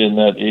not in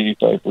that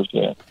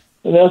 85%.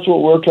 And that's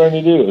what we're trying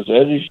to do, is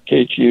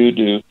educate you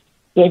to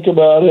think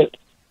about it,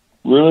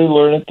 really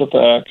learn the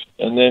facts,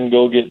 and then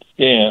go get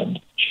scanned,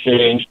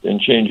 changed, and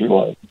change your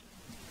life.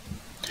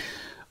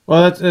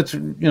 Well, that's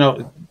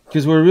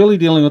because we're really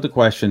dealing with the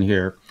question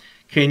here.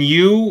 Can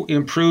you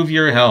improve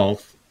your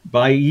health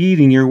by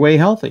eating your way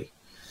healthy?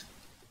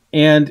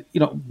 And,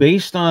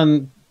 based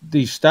on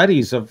these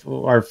studies of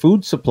our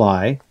food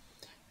supply,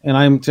 and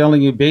I'm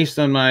telling you, based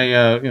on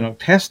my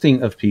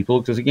testing of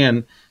people, because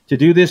again, to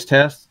do this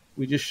test,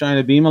 we just shine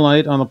a beam of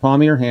light on the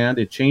palm of your hand.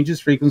 It changes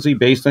frequency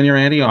based on your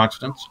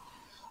antioxidants,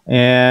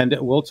 and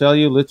we'll tell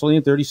you literally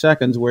in 30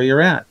 seconds where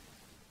you're at.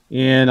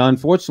 And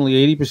unfortunately,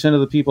 80% of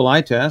the people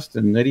I test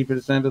and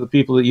 80% of the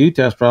people that you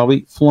test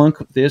probably flunk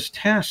this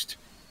test.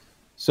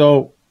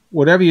 So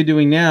whatever you're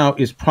doing now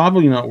is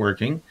probably not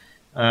working.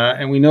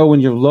 And we know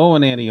when you're low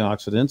on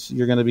antioxidants,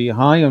 you're going to be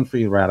high on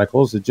free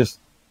radicals.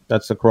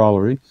 That's the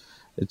corollary.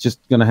 It's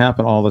just going to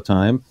happen all the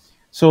time.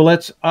 So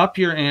let's up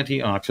your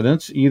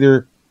antioxidants.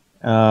 Either,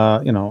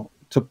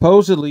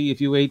 supposedly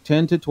if you ate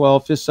 10 to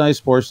 12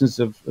 fist-sized portions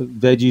of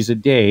veggies a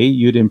day,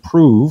 you'd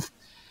improve.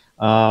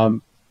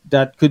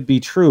 That could be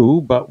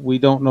true, but we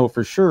don't know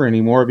for sure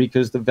anymore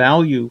because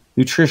the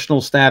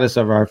nutritional status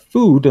of our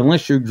food,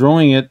 unless you're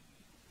growing it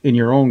in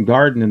your own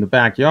garden in the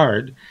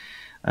backyard,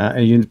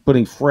 and you're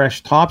putting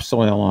fresh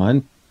topsoil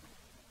on,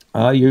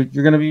 you're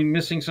going to be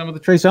missing some of the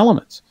trace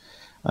elements.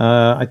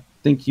 I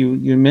think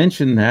you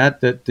mentioned that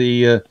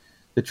the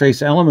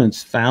trace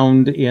elements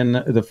found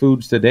in the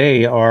foods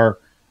today are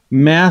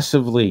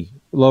massively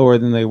lower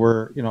than they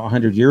were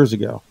 100 years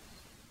ago.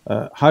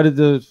 How did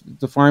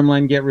the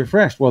farmland get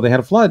refreshed? Well, they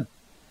had a flood.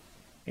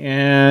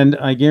 And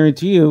I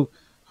guarantee you,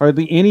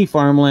 hardly any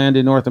farmland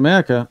in North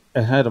America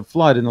had a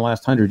flood in the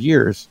last 100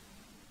 years.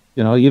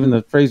 Even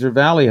the Fraser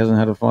Valley hasn't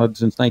had a flood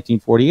since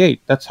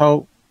 1948. That's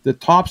how the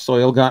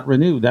topsoil got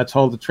renewed. That's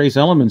how the trace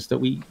elements that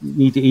we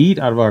need to eat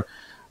out of our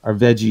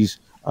veggies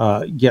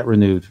get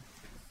renewed.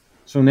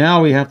 So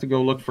now we have to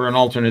go look for an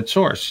alternate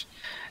source.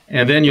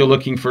 And then you're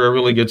looking for a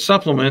really good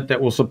supplement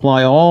that will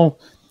supply all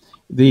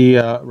the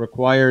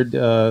required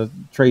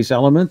trace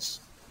elements,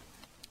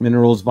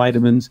 minerals,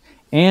 vitamins,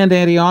 and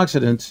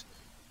antioxidants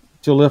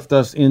to lift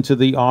us into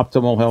the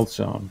optimal health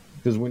zone.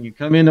 Because when you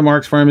come into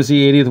Mark's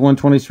Pharmacy, 80th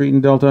 120th Street in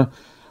Delta,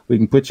 we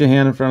can put your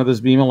hand in front of this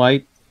beam of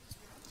light.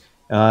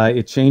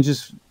 It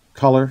changes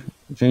color,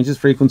 it changes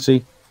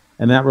frequency,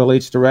 and that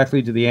relates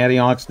directly to the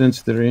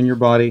antioxidants that are in your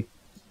body.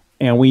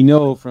 And we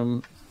know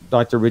from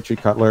Dr. Richard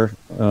Cutler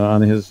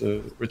on his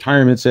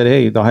retirement said,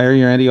 hey, the higher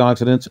your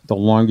antioxidants, the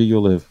longer you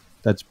live.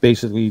 That's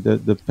basically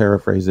the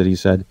paraphrase that he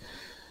said.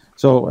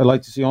 So I'd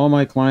like to see all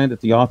my clients at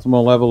the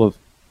optimal level of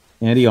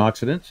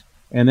antioxidants,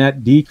 and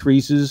that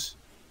decreases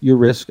your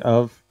risk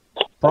of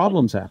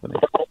problems happening.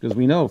 Because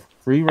we know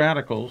free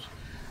radicals,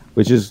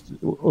 which is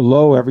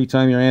low every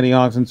time your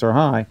antioxidants are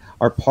high,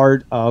 are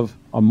part of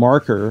a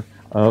marker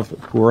of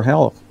poor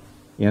health.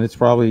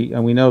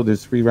 And we know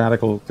there's free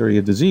radical theory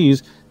of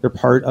disease. They're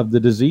part of the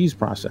disease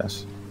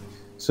process.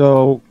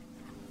 So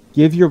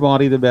give your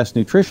body the best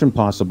nutrition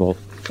possible,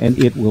 and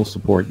it will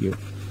support you.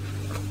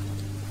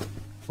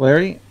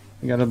 Larry,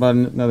 you got about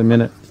another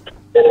minute.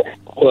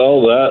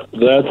 Well, that's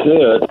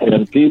it.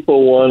 And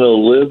people want to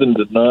live in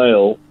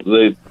denial.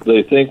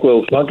 They think,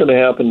 well, it's not going to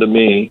happen to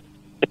me.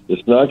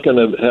 It's not going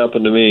to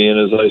happen to me. And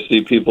as I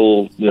see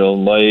people,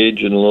 my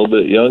age and a little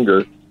bit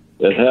younger,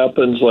 it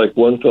happens. Like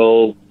one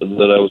fellow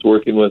that I was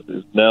working with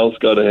is now's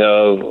got to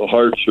have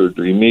heart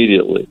surgery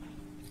immediately.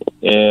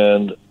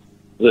 And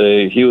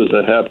he was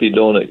a happy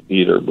donut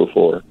eater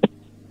before.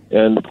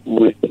 And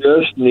we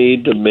just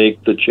need to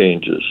make the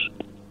changes.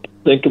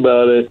 Think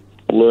about it,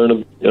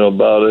 learn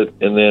about it,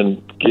 and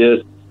then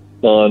get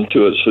on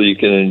to it so you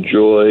can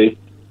enjoy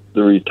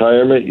the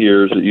retirement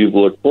years that you've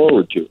looked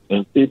forward to.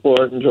 And people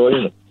aren't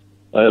enjoying them.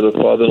 I had a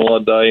father-in-law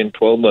die in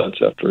 12 months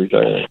after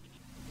retiring.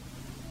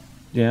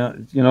 Yeah,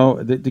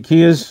 the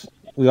key is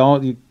we all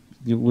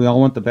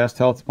want the best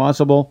health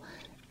possible,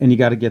 and you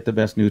got to get the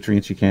best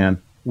nutrients you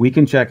can. We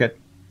can check it.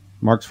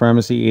 Mark's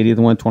Pharmacy, 80th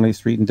and 120th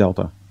Street in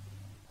Delta.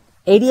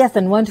 80th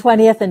and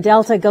 120th in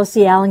Delta. Go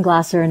see Alan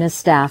Glasser and his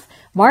staff.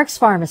 Mark's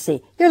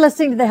Pharmacy. You're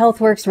listening to the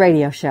HealthWorks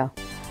radio show.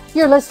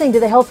 You're listening to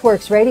the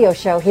HealthWorks radio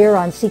show here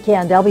on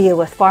CKNW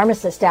with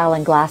pharmacist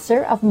Alan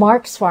Glasser of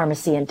Mark's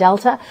Pharmacy in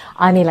Delta.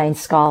 I'm Elaine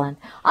Scollin.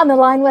 On the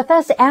line with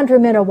us, Andrew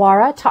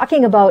Minowara,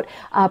 talking about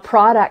a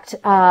product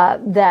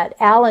that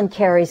Alan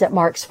carries at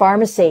Mark's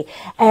Pharmacy.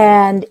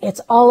 And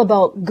it's all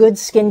about good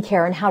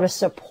skincare and how to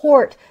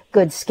support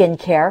good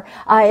skincare.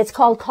 It's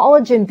called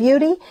Collagen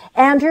Beauty.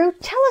 Andrew,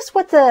 tell us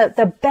what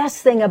the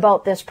best thing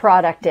about this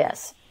product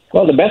is.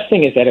 Well, the best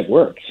thing is that it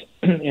works.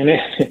 And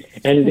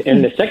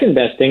the second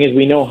best thing is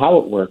we know how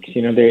it works.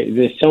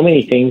 There's so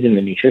many things in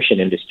the nutrition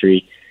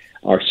industry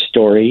are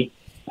story.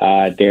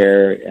 And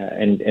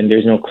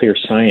there's no clear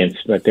science,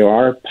 but there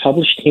are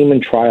published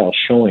human trials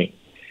showing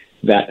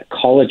that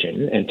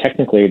collagen, and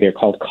technically they're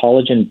called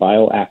collagen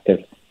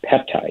bioactive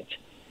peptides,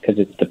 because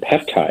it's the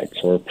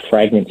peptides or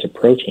fragments of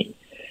protein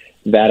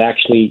that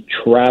actually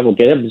travel.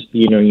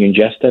 You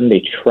ingest them,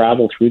 they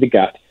travel through the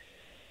gut,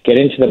 get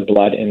into the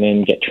blood, and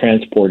then get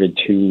transported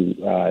to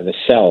the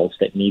cells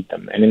that need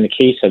them. And in the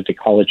case of the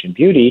Collagen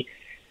Beauty,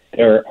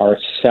 there are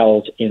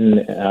cells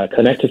in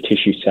connective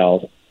tissue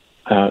cells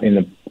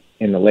in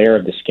the layer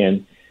of the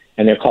skin,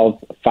 and they're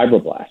called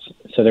fibroblasts.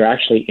 So they're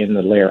actually in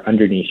the layer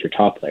underneath your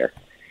top layer.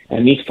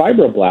 And these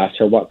fibroblasts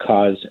are what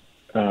cause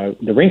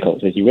the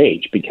wrinkles as you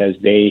age because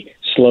they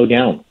slow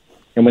down.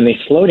 And when they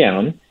slow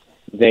down,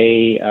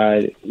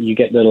 you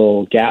get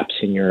little gaps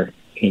in your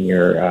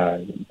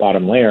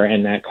bottom layer,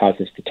 and that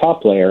causes the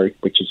top layer,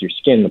 which is your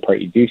skin, the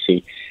part you do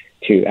see,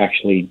 to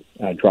actually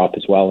drop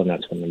as well, and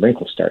that's when the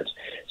wrinkle starts.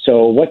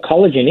 So what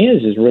collagen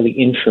is really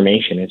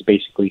information. It's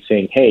basically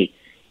saying, hey,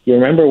 you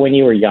remember when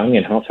you were young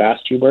and how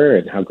fast you were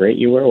and how great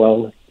you were?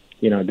 Well,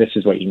 this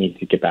is what you need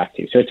to get back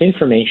to. So it's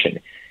information.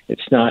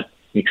 It's not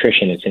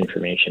nutrition, it's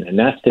information. And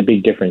that's the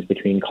big difference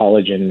between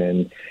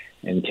collagen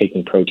and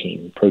taking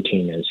protein.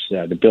 Protein is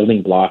the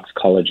building blocks.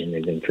 Collagen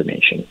is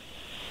information.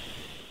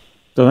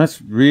 So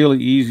that's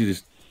really easy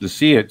to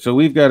see it. So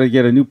we've got to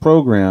get a new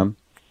program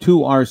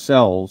to our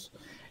cells,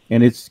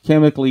 and it's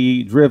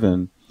chemically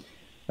driven,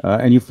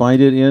 and you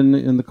find it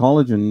in the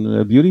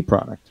collagen beauty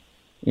product.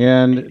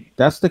 And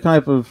that's the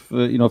type of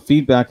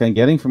feedback I'm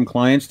getting from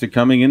clients to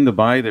coming in to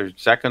buy their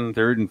second,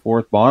 third, and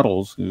fourth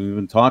bottles. We've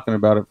been talking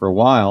about it for a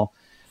while.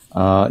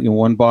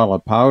 One bottle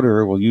of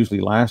powder will usually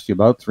last you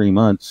about 3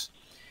 months.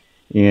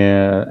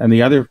 And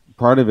the other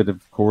part of it,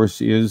 of course,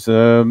 is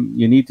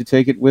you need to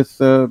take it with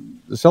the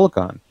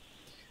silicone,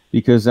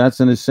 because that's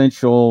an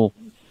essential,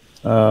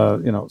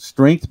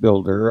 strength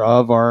builder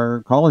of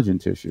our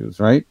collagen tissues,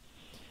 right?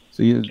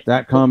 So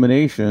that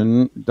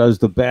combination does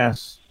the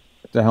best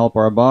to help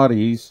our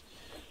bodies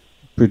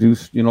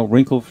produce,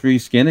 wrinkle-free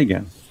skin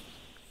again.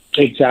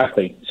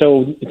 Exactly.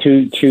 So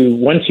to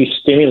once you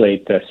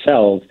stimulate the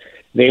cells,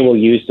 they will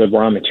use the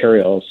raw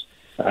materials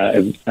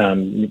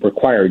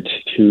required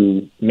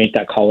to make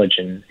that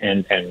collagen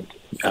and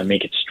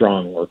make it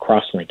strong or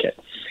cross-link it.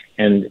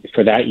 And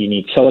for that, you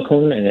need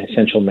silicone, an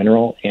essential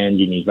mineral, and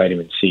you need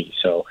vitamin C.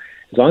 So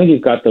as long as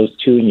you've got those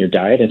two in your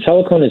diet, and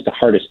silicone is the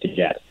hardest to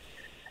get.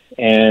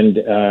 And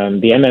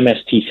the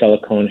MMST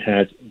silicone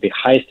has the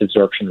highest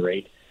absorption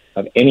rate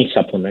of any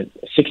supplement,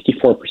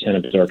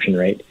 64% absorption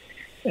rate,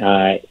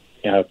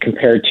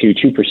 compared to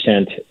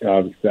 2%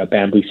 of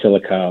bamboo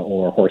silica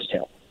or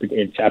horsetail.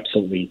 It's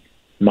absolutely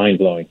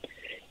mind-blowing.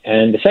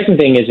 And the second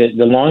thing is that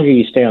the longer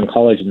you stay on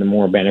collagen, the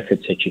more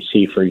benefits that you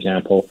see. For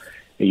example,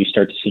 you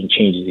start to see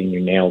changes in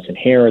your nails and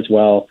hair as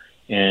well.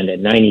 And at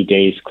 90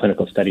 days,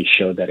 clinical studies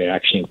showed that it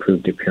actually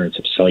improved the appearance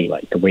of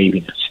cellulite, the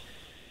waviness.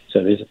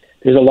 So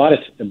there's a lot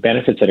of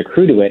benefits that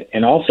accrue to it.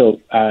 And also,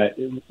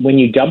 when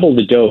you double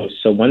the dose,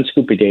 so 1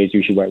 scoop a day is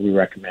usually what we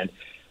recommend.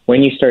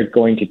 When you start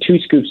going to 2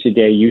 scoops a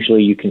day,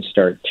 usually you can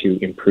start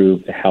to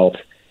improve the health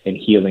and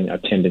healing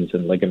of tendons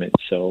and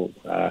ligaments. So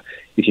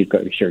if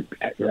you're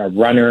a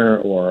runner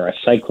or a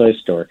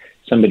cyclist or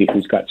somebody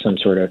who's got some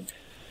sort of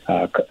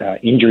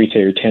injury to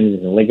your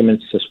tendons and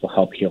ligaments, this will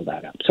help heal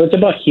that up. So it's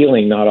about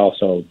healing, not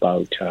also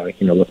about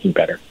looking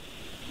better.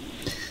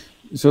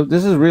 So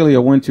this is really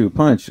a 1-2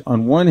 punch.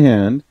 On one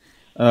hand,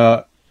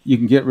 you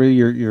can get rid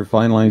of your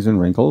fine lines and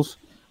wrinkles.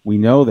 We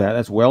know that.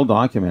 That's well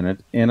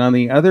documented. And on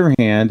the other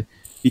hand,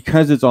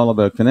 because it's all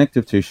about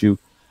connective tissue,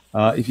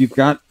 if you've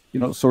got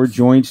sore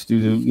joints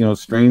due to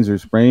strains or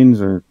sprains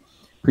or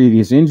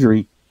previous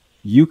injury,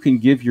 you can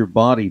give your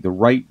body the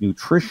right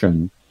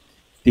nutrition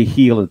to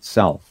heal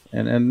itself.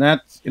 And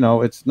that's,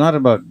 it's not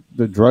about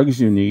the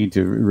drugs you need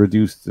to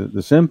reduce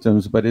the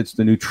symptoms, but it's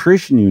the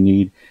nutrition you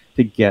need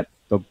to get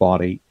the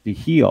body to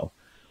heal.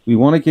 We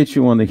want to get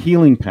you on the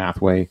healing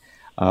pathway,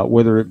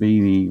 whether it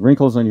be the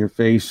wrinkles on your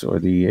face or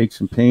the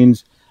aches and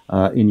pains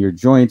in your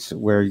joints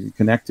where your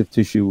connective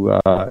tissue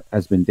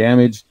has been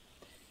damaged.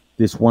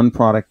 This one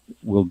product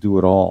will do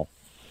it all.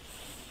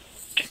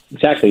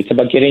 Exactly. It's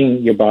about getting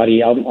your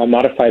body, I'll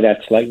modify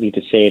that slightly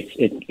to say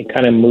it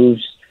kind of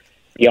moves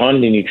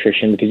beyond the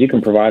nutrition, because you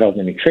can provide all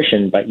the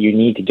nutrition, but you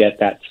need to get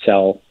that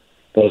cell,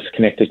 those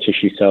connective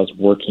tissue cells,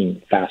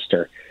 working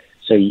faster.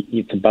 So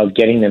it's about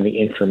getting them the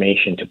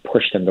information to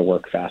push them to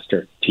work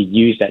faster, to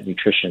use that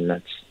nutrition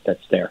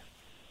that's there,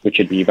 which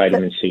would be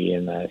vitamin C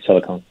and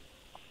silicone.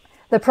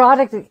 The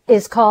product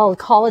is called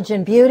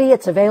Collagen Beauty.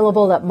 It's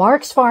available at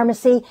Mark's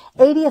Pharmacy,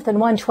 80th and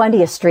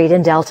 120th Street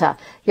in Delta.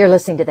 You're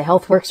listening to the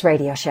HealthWorks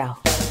Radio Show.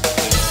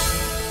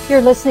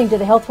 You're listening to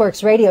the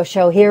HealthWorks Radio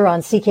Show here on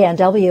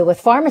CKNW with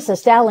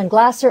pharmacist Alan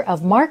Glasser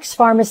of Mark's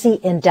Pharmacy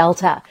in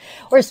Delta.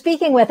 We're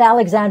speaking with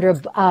Alexandra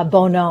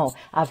Bonneau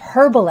of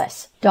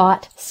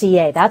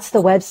Herbalist.ca. That's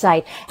the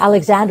website.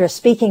 Alexandra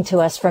speaking to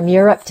us from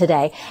Europe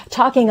today,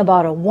 talking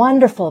about a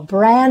wonderful,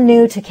 brand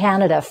new to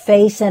Canada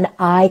face and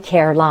eye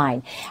care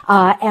line.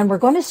 And we're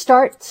going to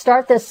start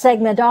this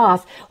segment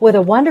off with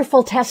a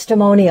wonderful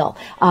testimonial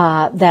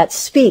that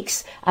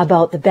speaks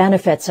about the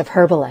benefits of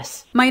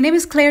Herbalist. My name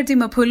is Claire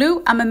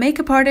Dimopulu. I'm a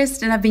makeup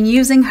artist and I've been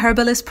using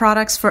Herbalist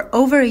products for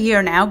over a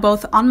year now,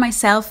 both on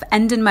myself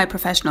and in my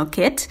professional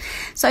kit.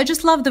 So I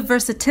just love the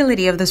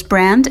versatility of this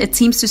brand. It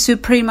seems to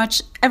suit pretty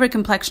much every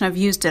complexion complexion I've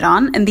used it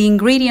on, and the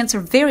ingredients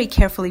are very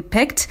carefully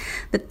picked.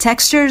 The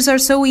textures are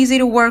so easy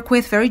to work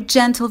with, very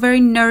gentle, very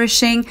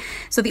nourishing.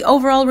 So the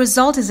overall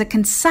result is a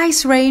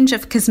concise range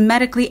of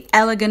cosmetically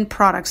elegant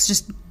products,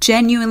 just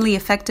genuinely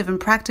effective and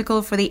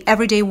practical for the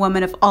everyday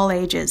woman of all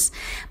ages.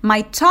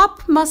 My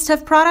top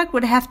must-have product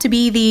would have to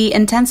be the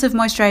Intensive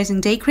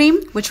Moisturizing Day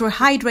Cream, which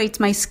rehydrates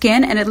my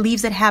skin and it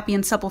leaves it happy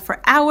and supple for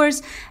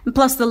hours. And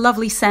plus the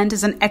lovely scent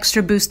is an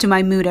extra boost to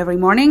my mood every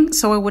morning,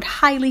 so I would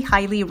highly,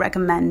 highly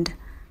recommend.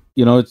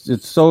 You know,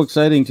 it's so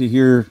exciting to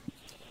hear,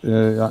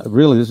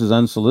 really, this is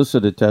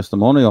unsolicited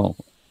testimonial,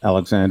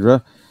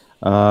 Alexandra,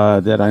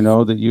 that I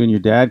know that you and your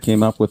dad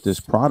came up with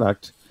this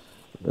product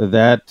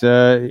that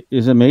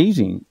is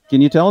amazing.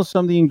 Can you tell us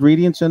some of the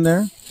ingredients in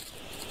there?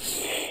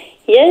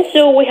 Yes,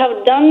 so we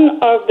have done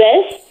our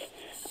best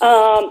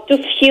to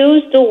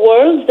fuse the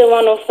worlds, the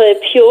one of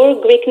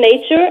pure Greek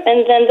nature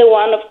and then the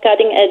one of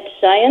cutting-edge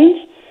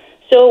science.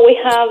 So we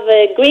have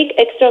Greek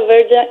extra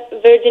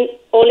virgin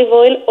olive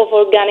oil of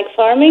organic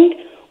farming.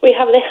 We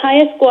have the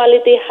highest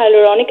quality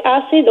hyaluronic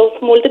acid of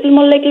multiple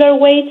molecular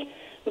weights,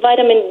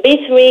 vitamin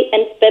B3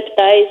 and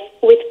peptides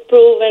with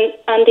proven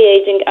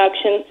anti-aging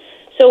action.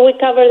 So we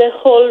cover the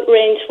whole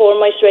range for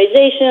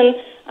moisturization,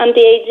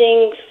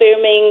 anti-aging,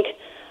 firming,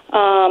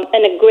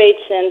 and a great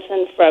scent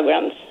and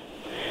fragrance.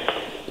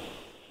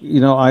 You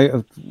know,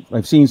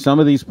 I've seen some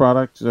of these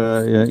products,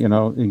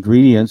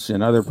 ingredients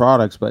in other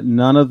products, but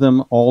none of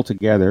them all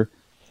together,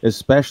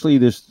 especially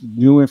this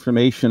new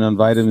information on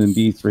vitamin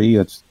B3,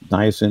 that's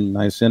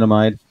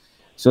niacinamide.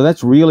 So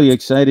that's really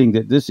exciting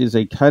that this is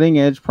a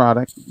cutting-edge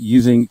product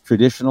using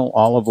traditional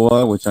olive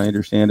oil, which I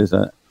understand is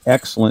an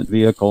excellent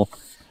vehicle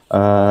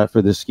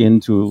for the skin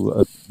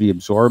to be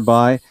absorbed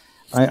by.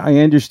 I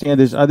understand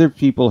there's other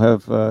people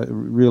have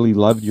really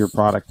loved your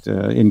product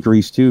in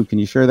Greece too. Can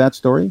you share that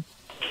story?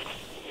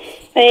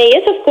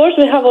 Yes, of course.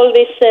 We have all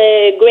these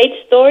great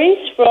stories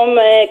from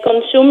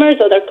consumers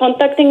that are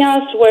contacting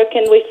us. Where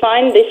can we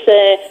find this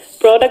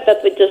product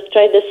that we just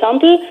tried the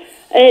sample?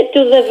 To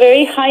the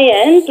very high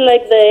end,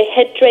 like the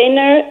head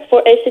trainer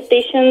for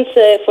estheticians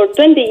for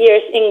 20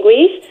 years in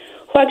Greece,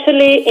 who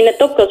actually, in a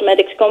top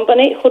cosmetics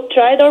company, who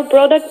tried our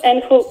product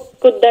and who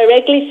could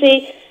directly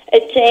see a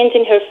change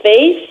in her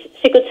face.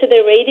 She could see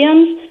the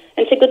radiance,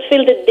 and she could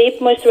feel the deep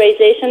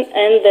moisturization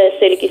and the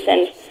silky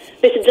scent.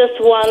 This is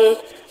just one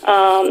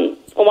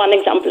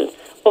example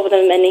of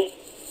the many.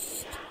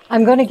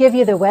 I'm going to give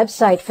you the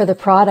website for the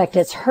product.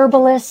 It's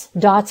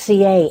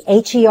herbalist.ca,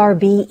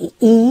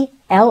 HERBELLIS.ca.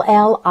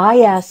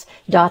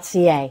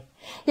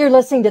 You're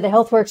listening to the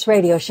HealthWorks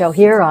radio show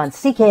here on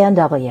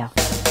CKNW.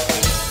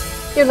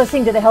 You're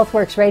listening to the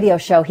HealthWorks radio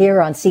show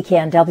here on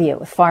CKNW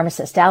with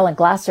pharmacist Alan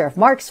Glasser of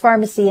Mark's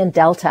Pharmacy in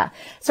Delta.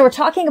 So we're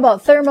talking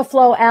about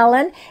Thermoflow,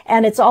 Alan,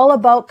 and it's all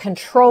about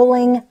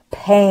controlling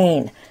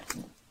pain.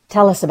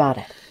 Tell us about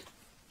it.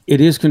 It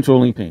is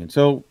controlling pain.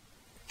 So,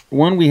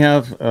 one, we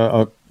have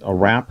a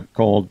wrap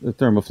called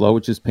Thermoflow,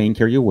 which is Pain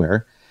Care You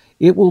Wear.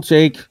 It will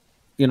take,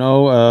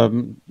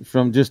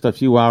 from just a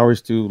few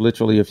hours to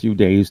literally a few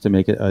days to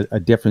make a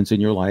difference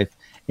in your life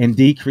and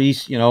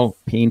decrease,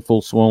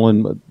 painful,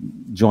 swollen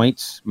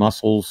joints,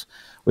 muscles,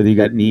 whether you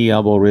got knee,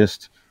 elbow,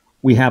 wrist.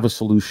 We have a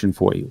solution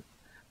for you.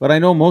 But I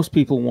know most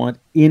people want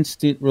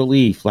instant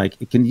relief. Like,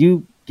 can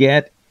you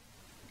get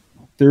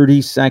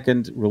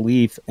 30-second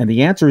relief? And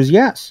the answer is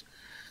yes.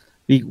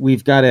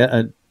 We've got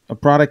a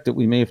product that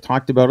we may have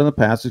talked about in the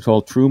past. It's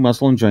called True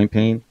Muscle and Joint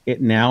Pain.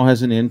 It now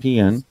has an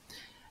NPN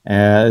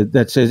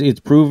that says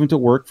it's proven to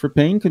work for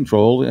pain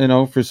control,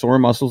 for sore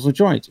muscles and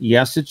joints.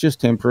 Yes, it's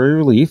just temporary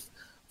relief.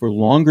 For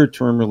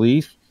longer-term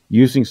relief,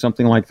 using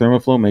something like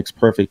Thermoflow makes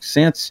perfect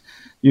sense.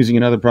 Using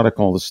another product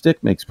called the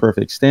Stick makes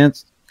perfect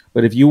sense.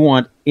 But if you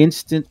want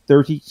instant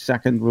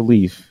 30-second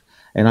relief,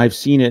 and I've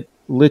seen it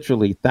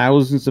literally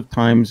thousands of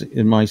times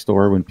in my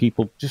store when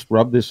people just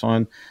rub this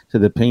on to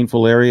the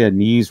painful area,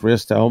 knees,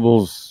 wrists,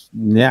 elbows,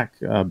 neck,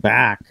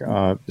 back.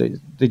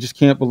 They just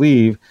can't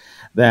believe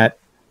that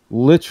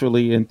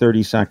literally in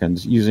 30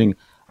 seconds using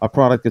a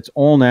product that's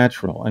all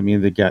natural. I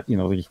mean, they got,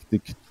 the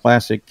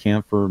classic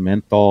camphor,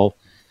 menthol,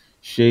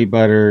 shea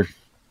butter,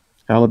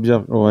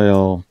 halibut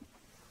oil,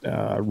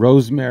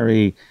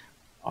 rosemary.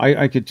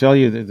 I could tell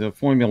you that the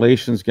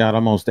formulation's got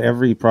almost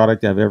every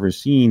product I've ever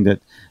seen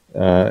that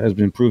has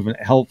been proven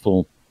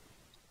helpful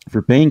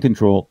for pain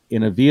control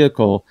in a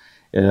vehicle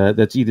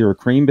that's either a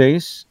cream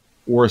base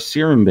or a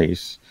serum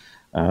base.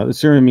 The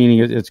serum meaning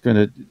it's going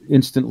to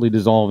instantly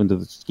dissolve into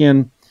the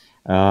skin.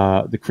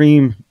 The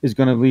cream is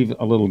going to leave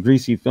a little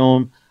greasy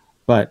film,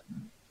 but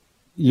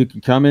you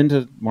can come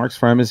into Mark's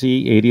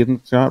Pharmacy,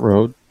 80th Scott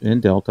Road in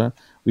Delta.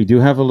 We do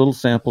have a little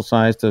sample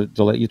size to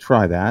let you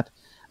try that.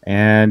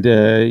 And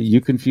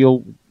you can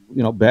feel,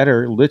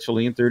 better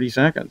literally in 30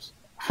 seconds.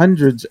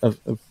 Hundreds of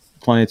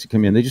clients who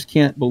come in, they just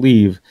can't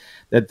believe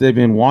that they've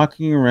been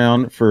walking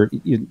around for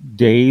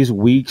days,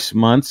 weeks,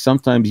 months,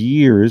 sometimes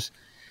years,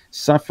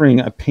 suffering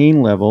a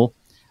pain level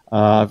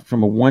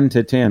from a 1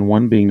 to 10,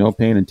 1 being no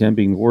pain and 10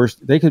 being the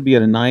worst. They could be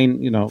at a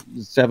 9,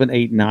 7,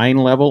 8, 9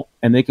 level,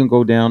 and they can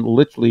go down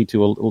literally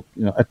to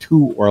a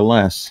 2 or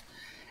less.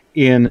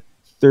 in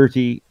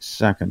 30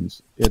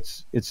 seconds.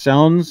 It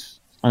sounds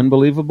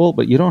unbelievable,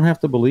 but you don't have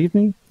to believe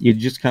me. You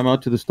just come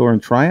out to the store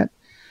and try it.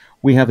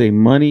 We have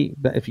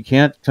if you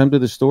can't come to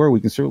the store, we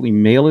can certainly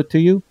mail it to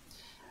you.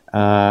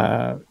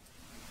 And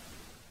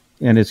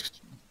it's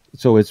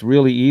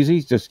really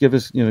easy. Just give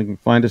us, you can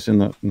find us in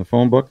the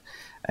phone book.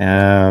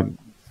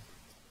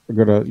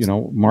 Go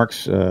to,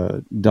 Mark's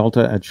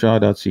Delta at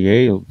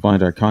shaw.ca. You'll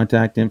find our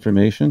contact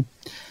information.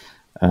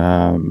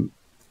 And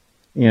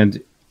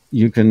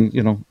you can,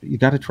 you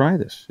got to try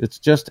this. It's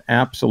just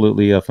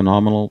absolutely a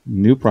phenomenal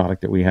new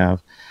product that we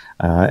have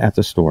at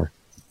the store.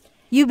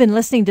 You've been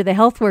listening to the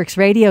HealthWorks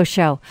radio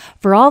show.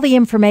 For all the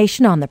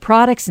information on the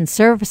products and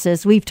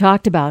services we've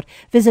talked about,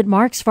 visit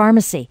Mark's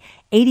Pharmacy,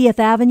 80th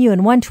Avenue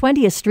and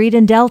 120th Street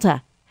in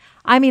Delta.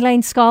 I'm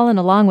Elaine Scollin,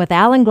 along with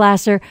Alan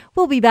Glasser.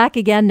 We'll be back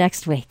again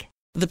next week.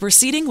 The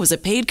proceeding was a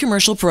paid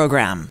commercial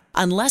program.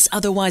 Unless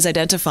otherwise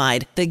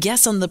identified, the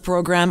guests on the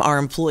program are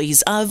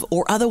employees of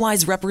or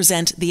otherwise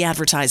represent the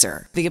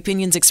advertiser. The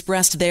opinions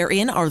expressed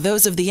therein are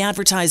those of the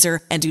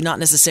advertiser and do not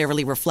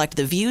necessarily reflect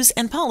the views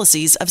and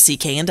policies of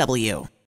CKNW.